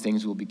all these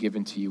things will be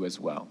given to you as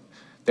well.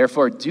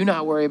 Therefore, do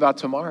not worry about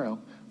tomorrow,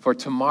 for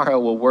tomorrow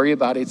will worry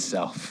about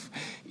itself.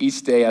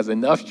 Each day has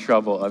enough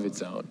trouble of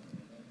its own."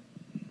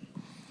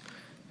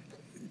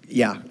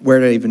 Yeah, where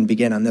to even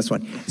begin on this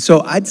one?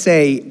 So I'd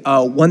say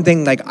one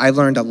thing I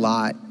learned a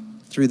lot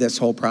through this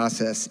whole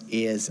process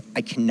is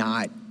I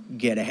cannot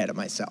get ahead of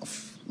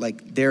myself.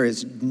 There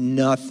is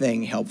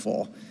nothing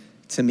helpful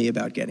to me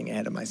about getting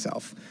ahead of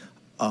myself.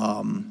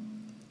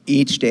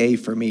 Each day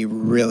for me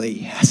really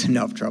has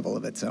enough trouble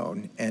of its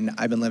own, and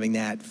I've been living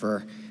that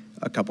for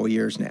a couple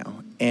years now.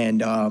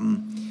 And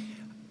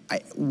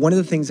one of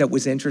the things that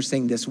was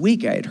interesting this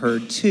week I had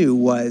heard too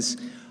was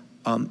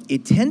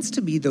it tends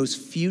to be those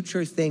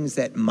future things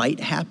that might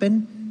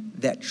happen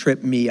that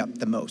trip me up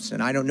the most.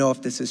 And I don't know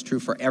if this is true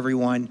for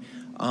everyone,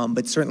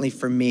 but certainly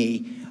for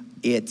me,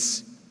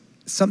 it's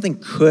something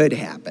could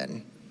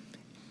happen,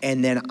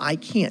 and then I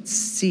can't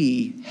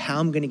see how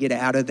I'm going to get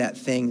out of that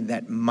thing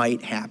that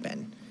might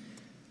happen.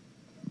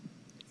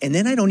 And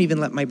then I don't even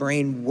let my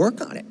brain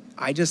work on it.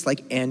 I just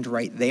end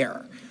right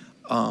there.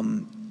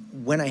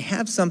 When I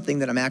have something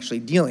that I'm actually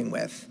dealing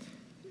with,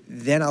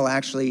 then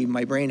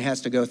my brain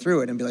has to go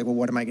through it and be like, well,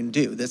 what am I going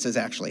to do? This is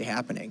actually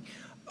happening.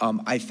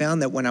 I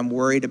found that when I'm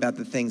worried about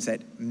the things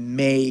that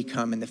may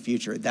come in the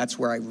future, that's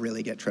where I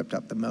really get tripped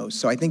up the most.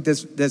 So I think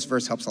this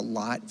verse helps a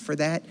lot for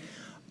that.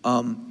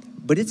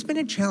 But it's been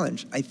a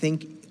challenge. I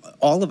think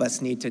all of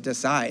us need to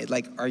decide,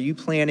 are you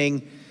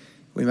planning,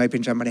 we might be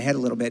jumping ahead a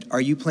little bit, are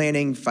you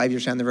planning 5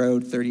 years down the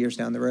road, 30 years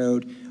down the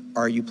road?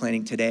 Are you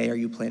planning today? Are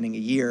you planning a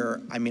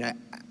year? I mean,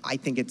 I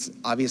think it's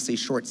obviously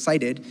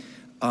short-sighted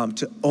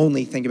to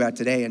only think about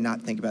today and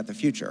not think about the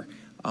future.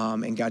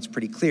 And God's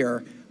pretty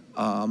clear.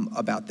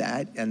 about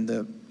that. And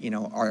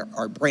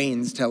our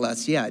brains tell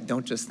us, yeah,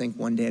 don't just think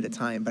one day at a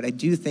time. But I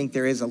do think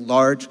there is a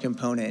large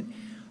component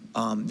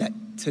that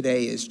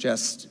today is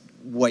just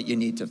what you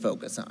need to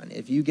focus on.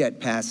 If you get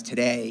past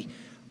today,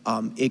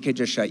 it could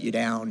just shut you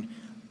down.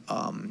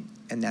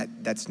 And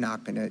that's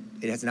not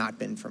it has not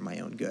been for my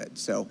own good.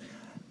 So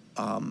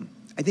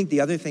I think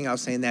the other thing I'll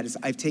say in that is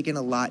I've taken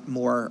a lot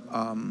more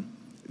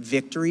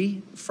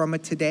victory from a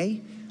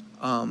today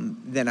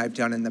than I've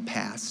done in the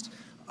past.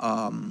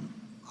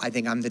 I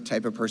think I'm the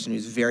type of person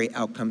who's very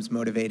outcomes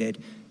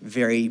motivated,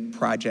 very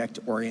project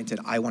oriented.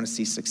 I want to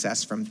see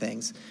success from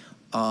things.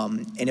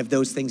 And if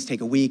those things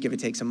take a week, if it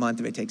takes a month,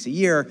 if it takes a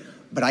year,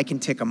 but I can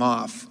tick them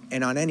off.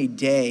 And on any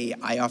day,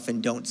 I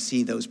often don't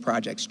see those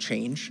projects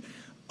change.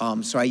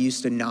 So I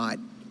used to not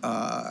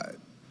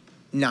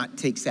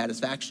take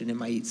satisfaction in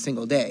my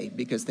single day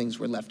because things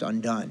were left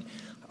undone.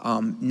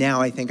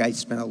 Now I think I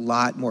spend a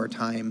lot more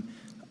time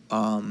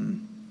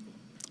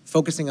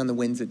focusing on the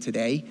wins of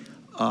today.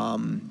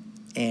 One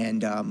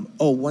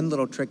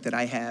little trick that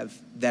I have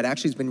that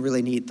actually has been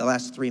really neat the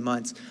last 3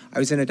 months, I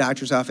was in a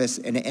doctor's office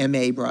and an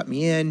MA brought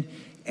me in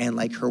and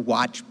like her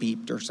watch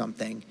beeped or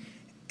something.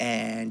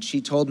 And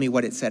she told me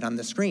what it said on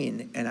the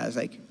screen. And I was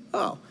like,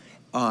 oh.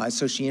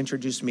 So she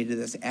introduced me to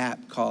this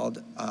app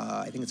called,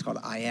 I think it's called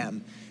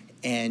IM.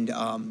 And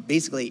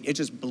basically it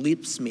just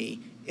bleeps me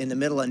in the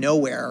middle of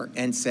nowhere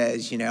and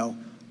says,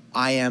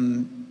 I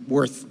am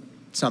worth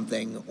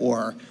something,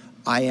 or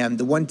I am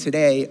the one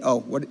today. Oh,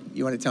 what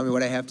you want to tell me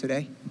what I have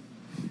today?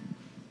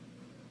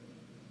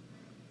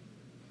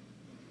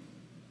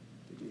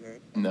 Did you hear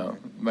it? No,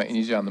 might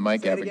need you on the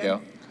mic,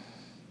 Abigail.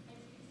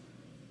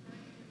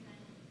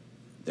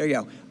 There you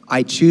go.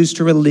 I choose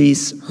to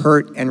release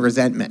hurt and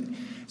resentment.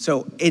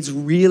 So it's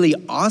really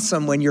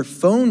awesome when your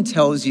phone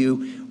tells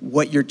you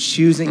what you're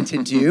choosing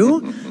to do,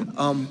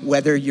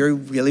 whether you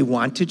really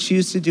want to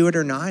choose to do it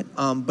or not.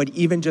 But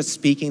even just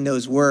speaking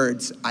those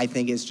words, I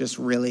think is just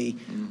really,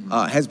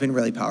 has been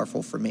really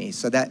powerful for me.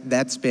 So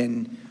that's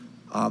been,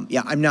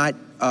 I'm not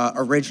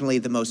originally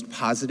the most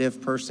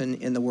positive person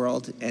in the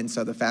world. And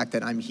so the fact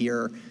that I'm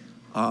here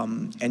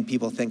and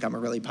people think I'm a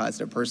really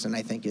positive person,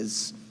 I think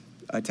is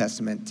a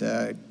testament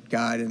to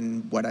God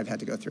and what I've had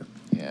to go through.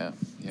 Yeah.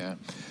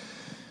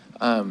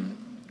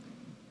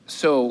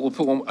 So we'll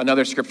put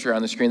another scripture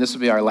on the screen. This will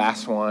be our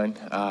last one,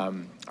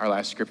 our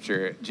last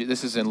scripture.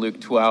 This is in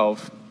Luke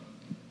 12,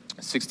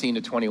 16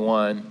 to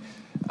 21.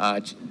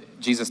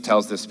 Jesus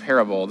tells this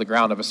parable. The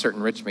ground of a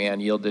certain rich man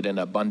yielded an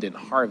abundant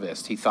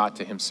harvest. He thought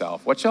to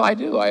himself, what shall I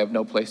do? I have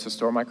no place to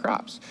store my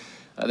crops.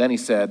 Then he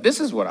said, this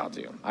is what I'll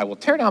do. I will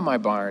tear down my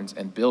barns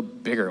and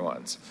build bigger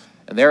ones.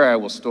 And there I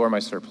will store my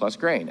surplus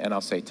grain. And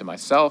I'll say to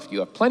myself, you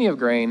have plenty of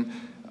grain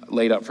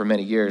laid up for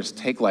many years.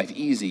 Take life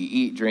easy,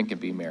 eat, drink, and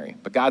be merry.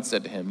 But God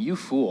said to him, you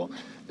fool,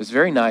 this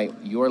very night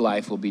your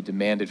life will be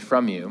demanded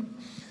from you.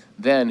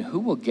 Then who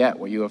will get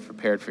what you have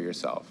prepared for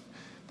yourself?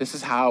 This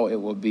is how it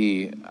will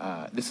be.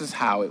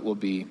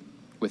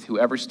 With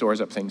whoever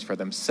stores up things for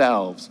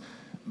themselves,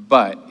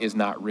 but is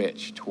not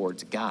rich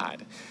towards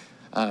God.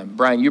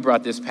 Brian, you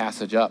brought this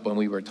passage up when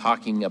we were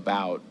talking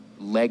about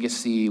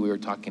legacy. We were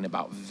talking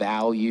about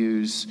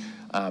values.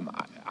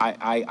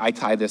 I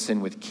tie this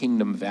in with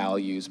kingdom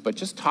values, but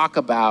just talk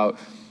about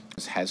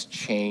what has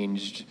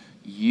changed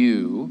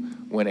you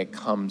when it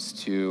comes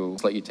to,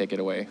 let you take it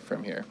away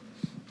from here.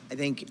 I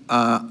think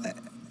I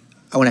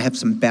want to have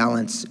some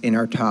balance in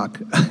our talk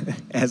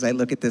as I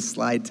look at this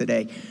slide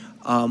today,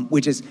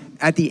 which is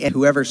at the end,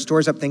 whoever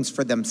stores up things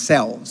for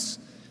themselves,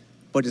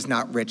 but is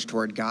not rich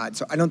toward God.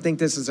 So I don't think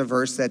this is a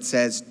verse that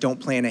says don't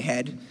plan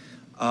ahead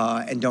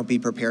and don't be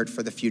prepared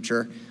for the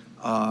future.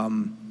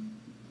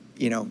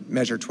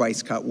 Measure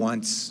twice, cut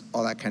once,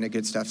 all that kind of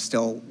good stuff,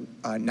 still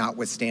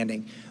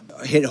notwithstanding.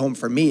 Hit home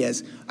for me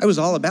is I was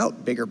all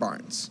about bigger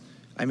barns.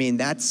 I mean,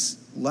 that's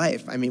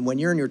life. I mean, when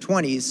you're in your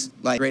 20s,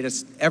 like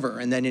greatest ever,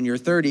 and then in your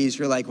 30s,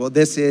 you're like, well,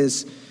 this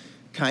is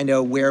kind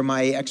of where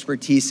my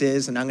expertise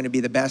is, and I'm going to be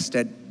the best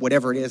at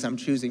whatever it is I'm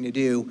choosing to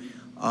do.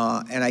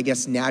 And I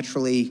guess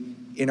naturally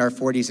in our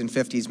 40s and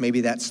 50s,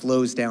 maybe that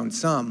slows down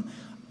some.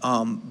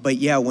 But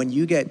yeah, when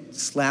you get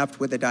slapped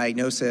with a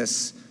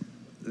diagnosis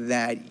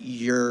that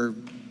you're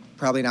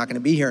probably not going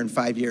to be here in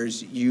 5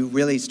 years, you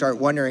really start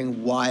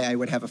wondering why I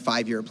would have a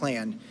 5-year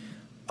plan.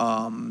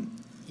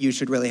 You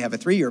should really have a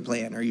 3-year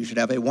plan, or you should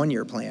have a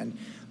 1-year plan,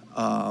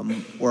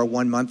 or a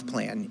 1-month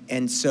plan.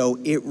 And so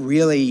it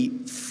really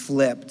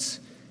flipped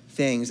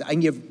things. I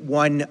can give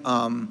one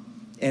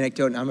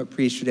anecdote, and I'm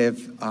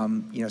appreciative,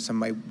 some of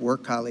my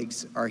work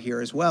colleagues are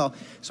here as well.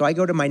 So I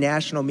go to my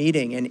national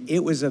meeting, and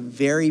it was a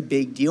very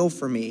big deal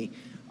for me,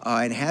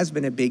 and has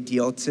been a big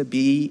deal to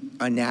be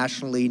a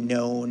nationally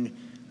known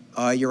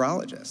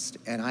urologist.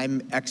 And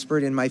I'm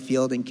expert in my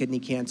field in kidney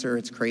cancer.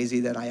 It's crazy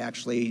that I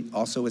actually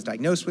also was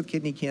diagnosed with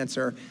kidney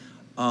cancer.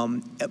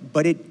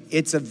 But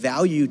it's a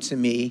value to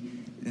me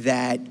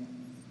that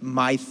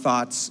my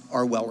thoughts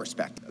are well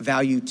respected.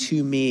 Value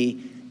to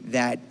me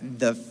that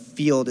the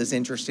field is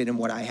interested in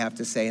what I have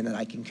to say and that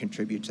I can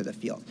contribute to the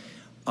field.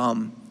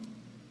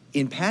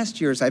 in past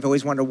years, I've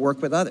always wanted to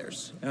work with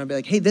others. And I'd be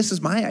like, hey, this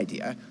is my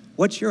idea.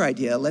 What's your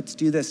idea? Let's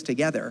do this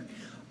together.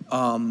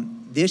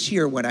 This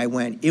year when I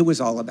went, it was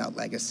all about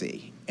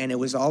legacy. And it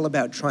was all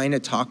about trying to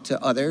talk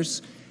to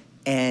others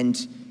and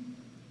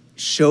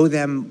show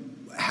them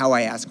how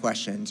I ask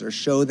questions or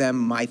show them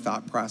my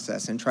thought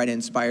process and try to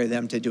inspire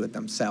them to do it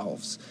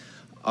themselves.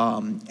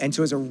 And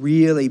so it's a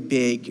really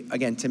big,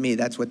 again, to me,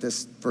 that's what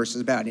this verse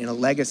is about. In a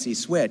legacy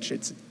switch,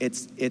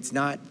 it's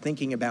not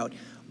thinking about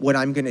what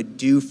I'm going to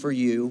do for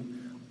you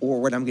or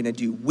what I'm going to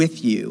do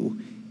with you.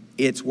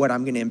 It's what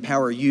I'm going to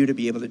empower you to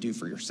be able to do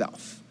for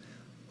yourself.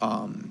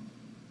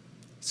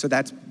 So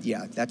that's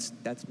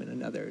been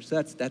another.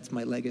 So that's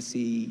my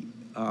legacy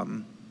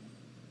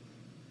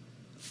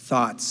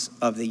thoughts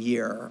of the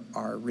year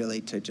are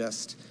really to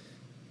just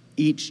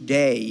each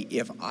day,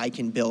 if I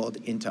can build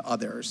into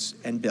others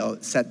and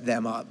set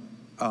them up,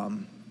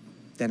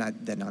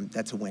 then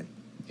that's a win.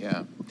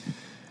 Yeah,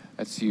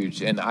 that's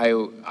huge. And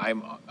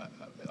I'm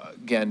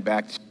again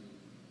back to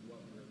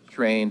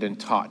trained and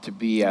taught to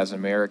be as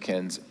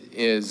Americans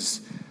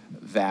is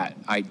that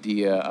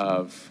idea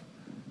of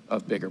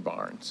bigger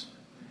barns.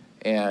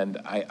 And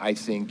I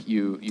think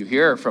you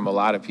hear from a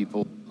lot of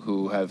people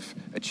who have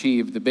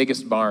achieved the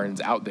biggest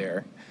barns out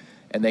there,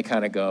 and they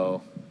kind of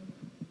go,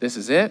 this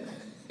is it?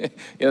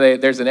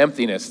 There's an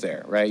emptiness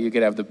there, right? You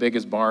could have the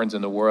biggest barns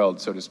in the world,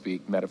 so to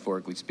speak,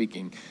 metaphorically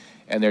speaking,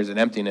 and there's an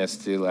emptiness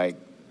to like,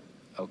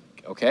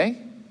 okay,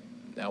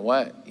 now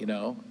what,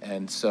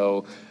 And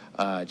so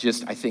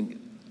just I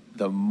think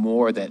the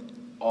more that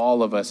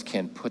all of us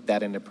can put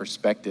that into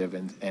perspective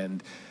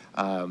and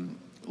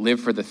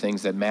live for the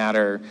things that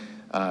matter,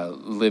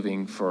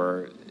 living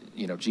for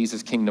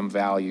Jesus' kingdom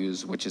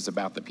values, which is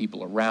about the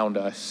people around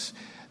us,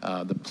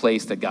 the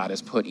place that God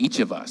has put each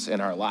of us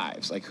in our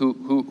lives. Like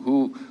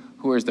who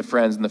is the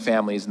friends and the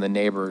families and the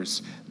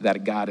neighbors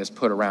that God has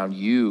put around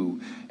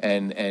you?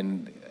 And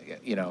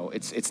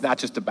it's not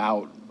just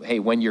about, hey,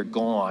 when you're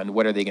gone,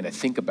 what are they going to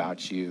think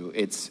about you?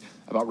 It's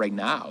about right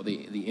now,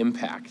 the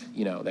impact,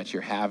 that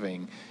you're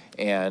having.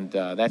 And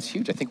that's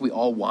huge. I think we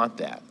all want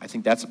that. I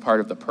think that's a part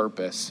of the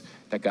purpose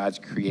that God's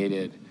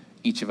created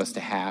each of us to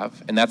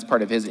have. And that's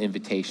part of his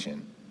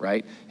invitation,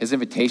 right? His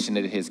invitation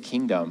to his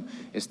kingdom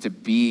is to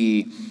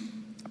be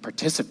a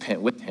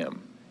participant with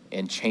him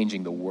in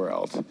changing the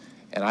world.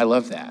 And I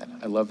love that.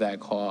 I love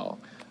that call.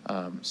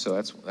 So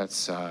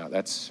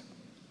that's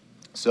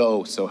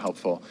so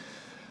helpful.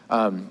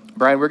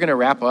 Brian, we're going to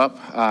wrap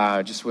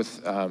up just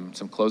with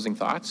some closing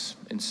thoughts.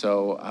 And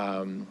so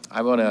I'm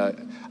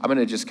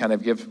gonna just kind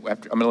of I'm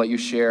going to let you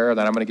share,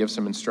 then I'm going to give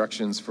some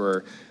instructions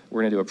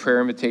we're going to do a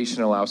prayer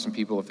invitation, allow some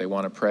people if they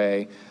want to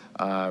pray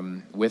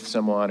with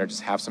someone or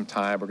just have some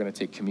time. We're going to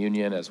take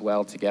communion as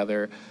well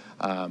together.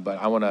 But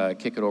I want to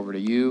kick it over to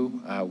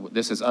you.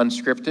 This is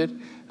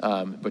unscripted,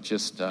 but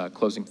just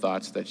closing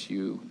thoughts that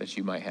you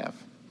might have.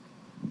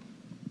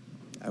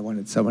 I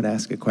wanted someone to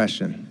ask a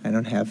question. I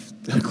don't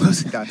have the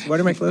closing thoughts. What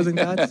are my closing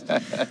thoughts?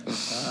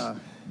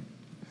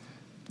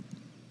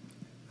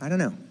 I don't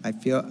know. I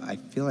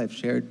feel I've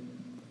shared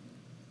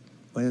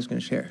what I was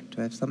going to share. Do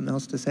I have something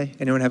else to say?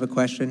 Anyone have a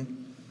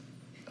question?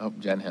 Oh,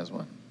 Jen has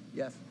one.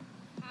 Yes.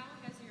 How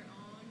has your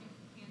own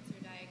cancer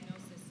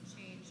diagnosis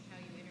changed how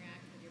you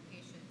interact with your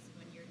patients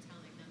when you're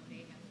telling them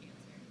they have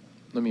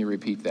cancer? Let me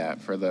repeat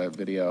that for the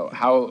video.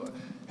 How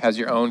has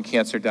your own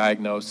cancer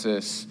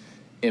diagnosis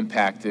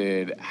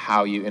impacted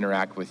how you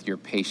interact with your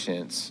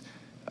patients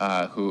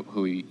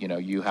who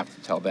you have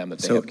to tell them that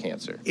they have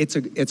cancer? It's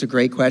a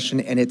great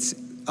question, and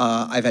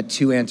I've had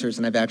two answers,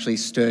 and I've actually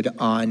stood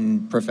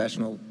on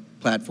professional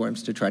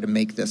platforms to try to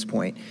make this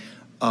point.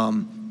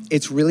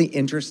 It's really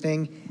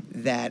interesting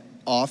that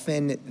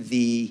often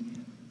the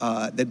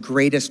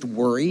greatest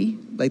worry,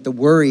 like the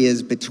worry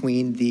is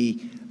between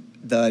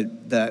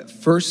the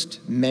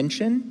first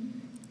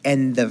mention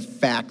and the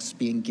facts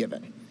being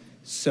given.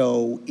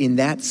 So in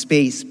that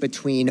space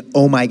between,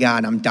 oh my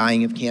God, I'm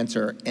dying of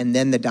cancer, and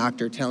then the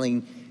doctor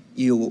telling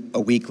you a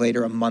week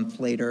later, a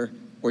month later,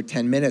 or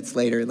 10 minutes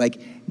later,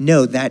 like,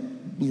 no, that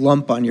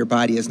lump on your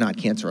body is not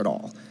cancer at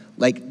all.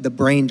 Like, the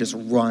brain just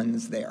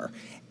runs there.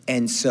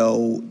 And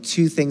so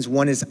two things.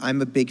 One is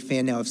I'm a big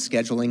fan now of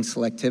scheduling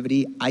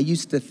selectivity. I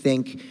used to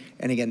think,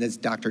 and again, this is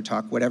doctor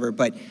talk, whatever,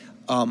 but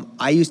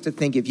I used to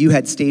think if you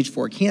had stage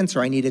 4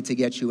 cancer, I needed to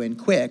get you in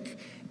quick.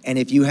 And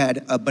if you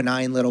had a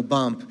benign little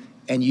bump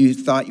and you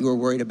thought you were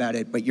worried about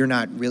it, but you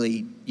don't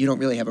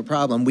really have a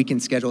problem, we can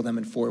schedule them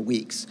in 4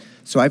 weeks.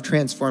 So I've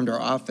transformed our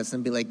office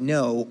and be like,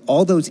 no,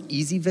 all those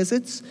easy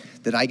visits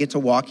that I get to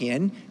walk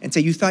in and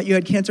say, you thought you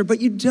had cancer,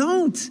 but you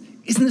don't.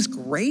 Isn't this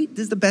great?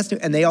 This is the best.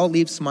 And they all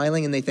leave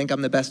smiling and they think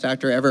I'm the best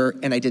doctor ever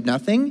and I did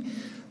nothing.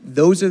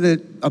 Those are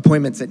the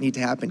appointments that need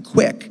to happen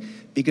quick,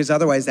 because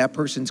otherwise that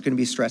person's going to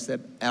be stressed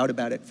out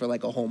about it for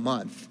like a whole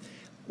month.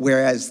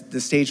 Whereas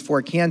the stage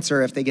 4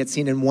 cancer, if they get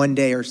seen in 1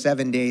 day or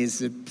 7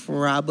 days, it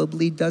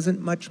probably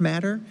doesn't much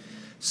matter.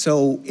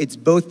 So it's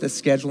both the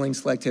scheduling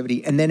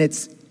selectivity, and then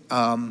it's,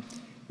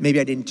 maybe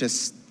I didn't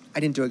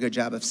do a good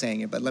job of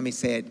saying it, but let me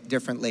say it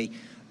differently.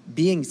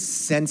 Being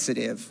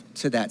sensitive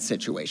to that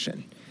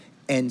situation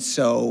And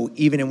so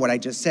even in what I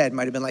just said,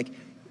 might have been like,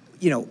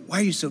 why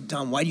are you so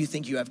dumb? Why do you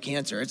think you have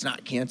cancer? It's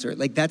not cancer.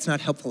 Like, that's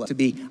not helpful to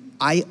be.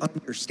 I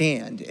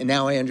understand, and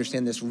now I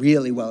understand this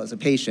really well as a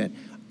patient.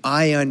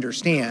 I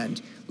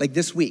understand, like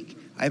this week,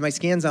 I have my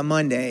scans on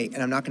Monday,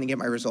 and I'm not going to get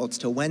my results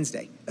till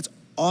Wednesday. That's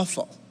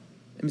awful.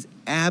 It was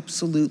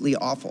absolutely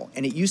awful.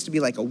 And it used to be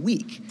like a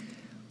week.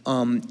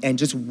 And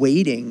just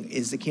waiting,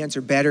 is the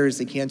cancer better? Is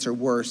the cancer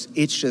worse?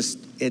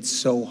 It's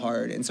so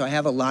hard. And so I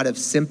have a lot of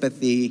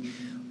sympathy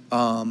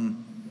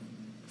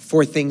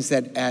for things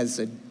that as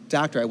a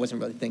doctor I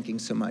wasn't really thinking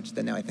so much,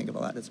 that now I think of a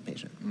lot as a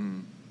patient.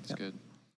 That's good.